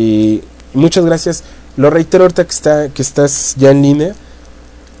 Muchas gracias. Lo reitero ahorita que estás ya en línea.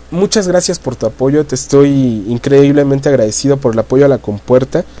 Muchas gracias por tu apoyo. Te estoy increíblemente agradecido por el apoyo a la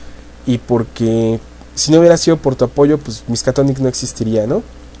Compuerta, y porque si no hubiera sido por tu apoyo, pues Miskatonic no existiría, ¿no?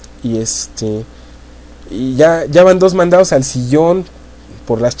 Y y ya van 2 mandados al sillón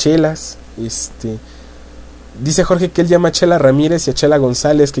por las chelas. Dice Jorge que él llama a Chela Ramírez y a Chela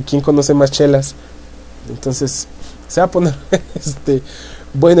González, que quién conoce más chelas. Entonces se va a poner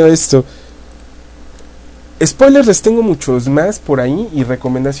bueno esto. Spoilers les tengo muchos más por ahí, y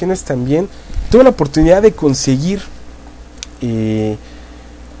recomendaciones también. Tuve la oportunidad de conseguir el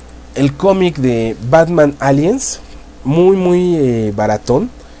cómic de Batman Aliens, muy baratón.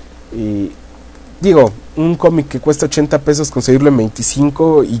 Digo, un cómic que cuesta 80 pesos, conseguirlo en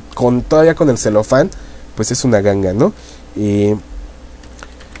 25 y todavía con el celofán, pues es una ganga, ¿no? Me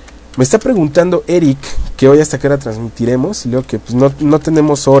está preguntando Eric que hoy hasta qué hora transmitiremos, y luego que pues no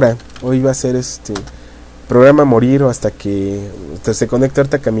tenemos hora. Hoy va a ser programa a morir, o hasta que se conecte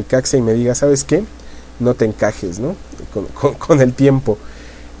ahorita Kamikaze y me diga, ¿sabes qué? No te encajes, ¿no? Con el tiempo.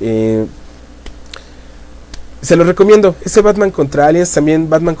 Se lo recomiendo. Ese Batman contra Aliens, también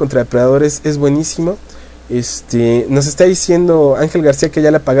Batman contra Depredadores, es buenísimo. Nos está diciendo Ángel García que ya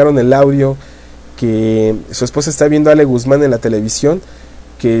le apagaron el audio, que su esposa está viendo a Ale Guzmán en la televisión,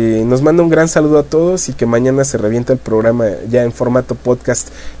 que nos manda un gran saludo a todos y que mañana se revienta el programa ya en formato podcast.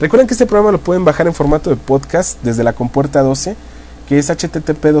 Recuerden que este programa lo pueden bajar en formato de podcast desde la Compuerta 12, que es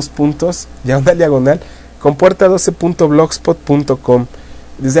http:// compuerta12.blogspot.com.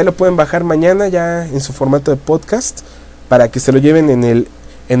 Desde ahí lo pueden bajar mañana ya en su formato de podcast para que se lo lleven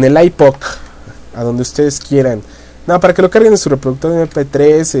en el iPod, a donde ustedes quieran. No, para que lo carguen en su reproductor de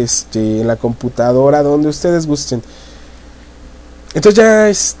MP3, en la computadora, donde ustedes gusten.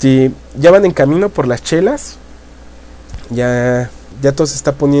 Entonces ya van en camino por las chelas. Ya todo se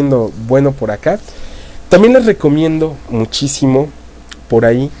está poniendo bueno por acá. También les recomiendo muchísimo por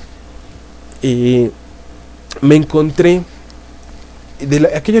ahí. Me encontré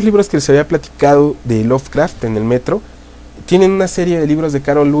aquellos libros que les había platicado de Lovecraft en el metro. Tienen una serie de libros de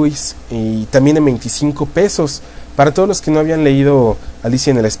Carol Lewis y también en 25 pesos. Para todos los que no habían leído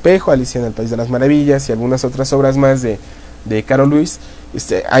Alicia en el Espejo, Alicia en el País de las Maravillas y algunas otras obras más de Carol Lewis,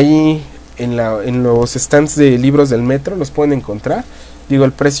 ahí en los stands de libros del metro los pueden encontrar. Digo,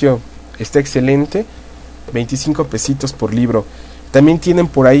 el precio está excelente, 25 pesitos por libro. También tienen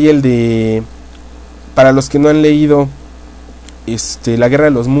por ahí el de, para los que no han leído, La Guerra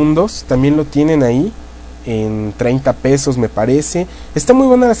de los Mundos, también lo tienen ahí en 30 pesos me parece. Está muy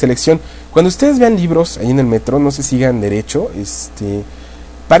buena la selección. Cuando ustedes vean libros ahí en el metro, no se sigan derecho,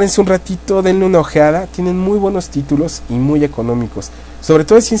 párense un ratito, denle una ojeada. Tienen muy buenos títulos y muy económicos, sobre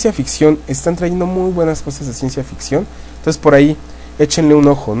todo de ciencia ficción. Están trayendo muy buenas cosas de ciencia ficción, entonces por ahí échenle un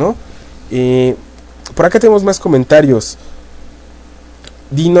ojo, ¿no? Por acá tenemos más comentarios.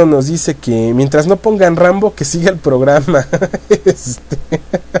 Dino nos dice que mientras no pongan Rambo, que siga el programa.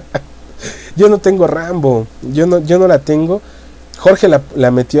 Yo no tengo Rambo, yo no la tengo. Jorge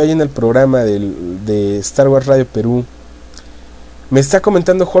la metió ahí en el programa de Star Wars Radio Perú. Me está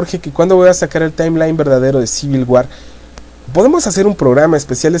comentando Jorge que cuando voy a sacar el timeline verdadero de Civil War. Podemos hacer un programa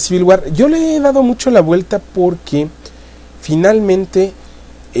especial de Civil War. Yo le he dado mucho la vuelta porque finalmente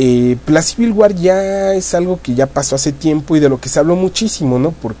la Civil War ya es algo que ya pasó hace tiempo y de lo que se habló muchísimo,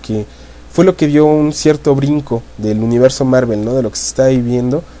 ¿no? Porque fue lo que dio un cierto brinco del universo Marvel, ¿no? De lo que se está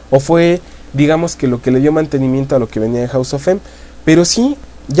viviendo, o fue, digamos, que lo que le dio mantenimiento a lo que venía de House of M. Pero sí,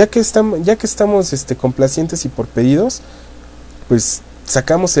 ya que estamos complacientes y por pedidos, pues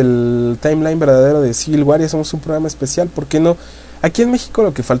sacamos el timeline verdadero de Civil War y hacemos un programa especial. ¿Por qué no? Aquí en México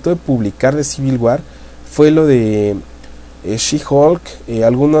lo que faltó de publicar de Civil War fue lo de She-Hulk,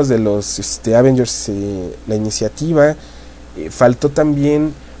 algunos de los Avengers, la iniciativa. Faltó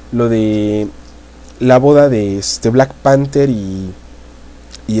también lo de la boda de Black Panther y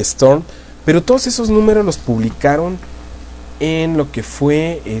Storm, pero todos esos números los publicaron en lo que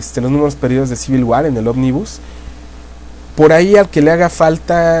fue los números perdidos de Civil War en el Omnibus. Por ahí, al que le haga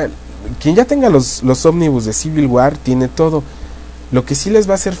falta, quien ya tenga los Omnibus de Civil War, tiene todo. Lo que sí les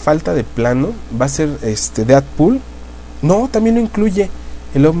va a hacer falta de plano va a ser Deadpool. No, también lo incluye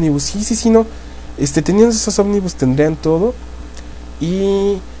el Omnibus. Sí, no. Teniendo esos Omnibus tendrían todo.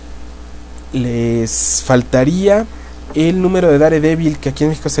 Y les faltaría el número de Daredevil, que aquí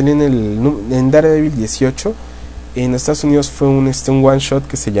en México salió en Daredevil 18. En Estados Unidos fue un one shot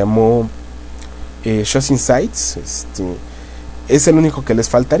que se llamó Shots Insights. Es el único que les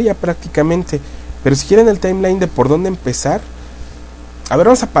faltaría prácticamente. Pero si quieren el timeline de por dónde empezar, a ver,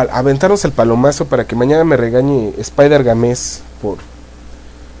 vamos a aventarnos el palomazo para que mañana me regañe Spider Gamés por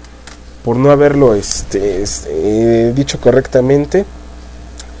no haberlo dicho correctamente.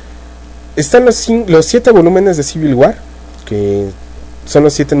 Están los 7 volúmenes de Civil War, que son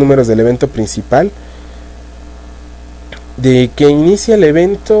los 7 números del evento principal. De que inicia el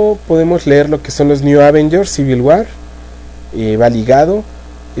evento podemos leer lo que son los New Avengers, Civil War, va ligado.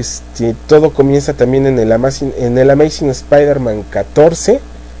 Todo comienza también en el Amazing Spider-Man 14,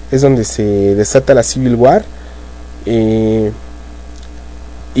 es donde se desata la Civil War, y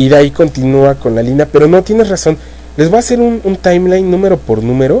de ahí continúa con la línea. Pero no, tienes razón, les voy a hacer un timeline número por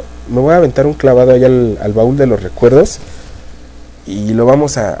número. Me voy a aventar un clavado allá al baúl de los recuerdos y lo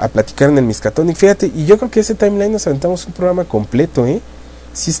vamos a platicar en el Miskatonic. Fíjate, y yo creo que ese timeline nos aventamos un programa completo,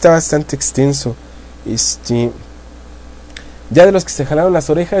 sí está bastante extenso. Ya de los que se jalaron las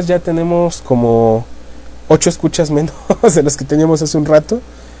orejas, ya tenemos como 8 escuchas menos de los que teníamos hace un rato.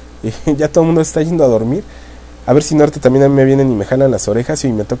 Ya todo el mundo está yendo a dormir. A ver si Norte también a mí me vienen y me jalan las orejas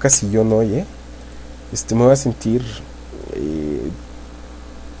y me toca si yo no, me voy a sentir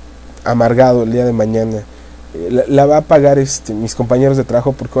amargado el día de mañana. la va a pagar mis compañeros de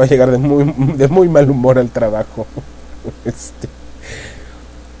trabajo, porque voy a llegar de muy mal humor al trabajo.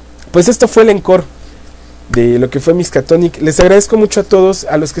 Pues esto fue el encore de lo que fue Miskatonic. Les agradezco mucho a todos,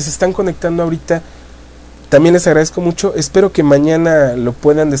 a los que se están conectando ahorita. También les agradezco mucho. Espero que mañana lo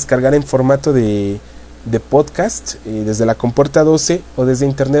puedan descargar en formato de podcast, desde la Compuerta 12 o desde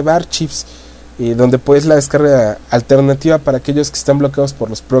Internet Archives, donde pues la descarga alternativa para aquellos que están bloqueados por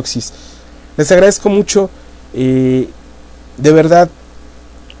los proxies. Les agradezco mucho. De verdad,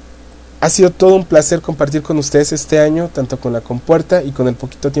 ha sido todo un placer compartir con ustedes este año, tanto con la Compuerta y con el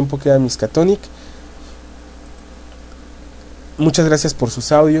poquito tiempo que da Miskatonic. Muchas gracias por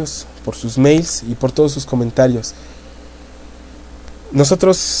sus audios, por sus mails y por todos sus comentarios.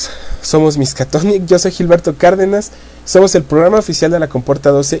 Nosotros somos Miskatonic, yo soy Gilberto Cárdenas, somos el programa oficial de la Compuerta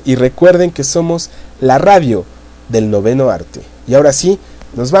 12 y recuerden que somos la radio del noveno arte. Y ahora sí,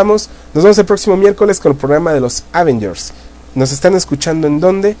 nos vemos el próximo miércoles con el programa de los Avengers. Nos están escuchando en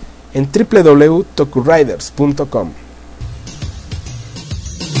 ¿dónde? En www.tokuriders.com.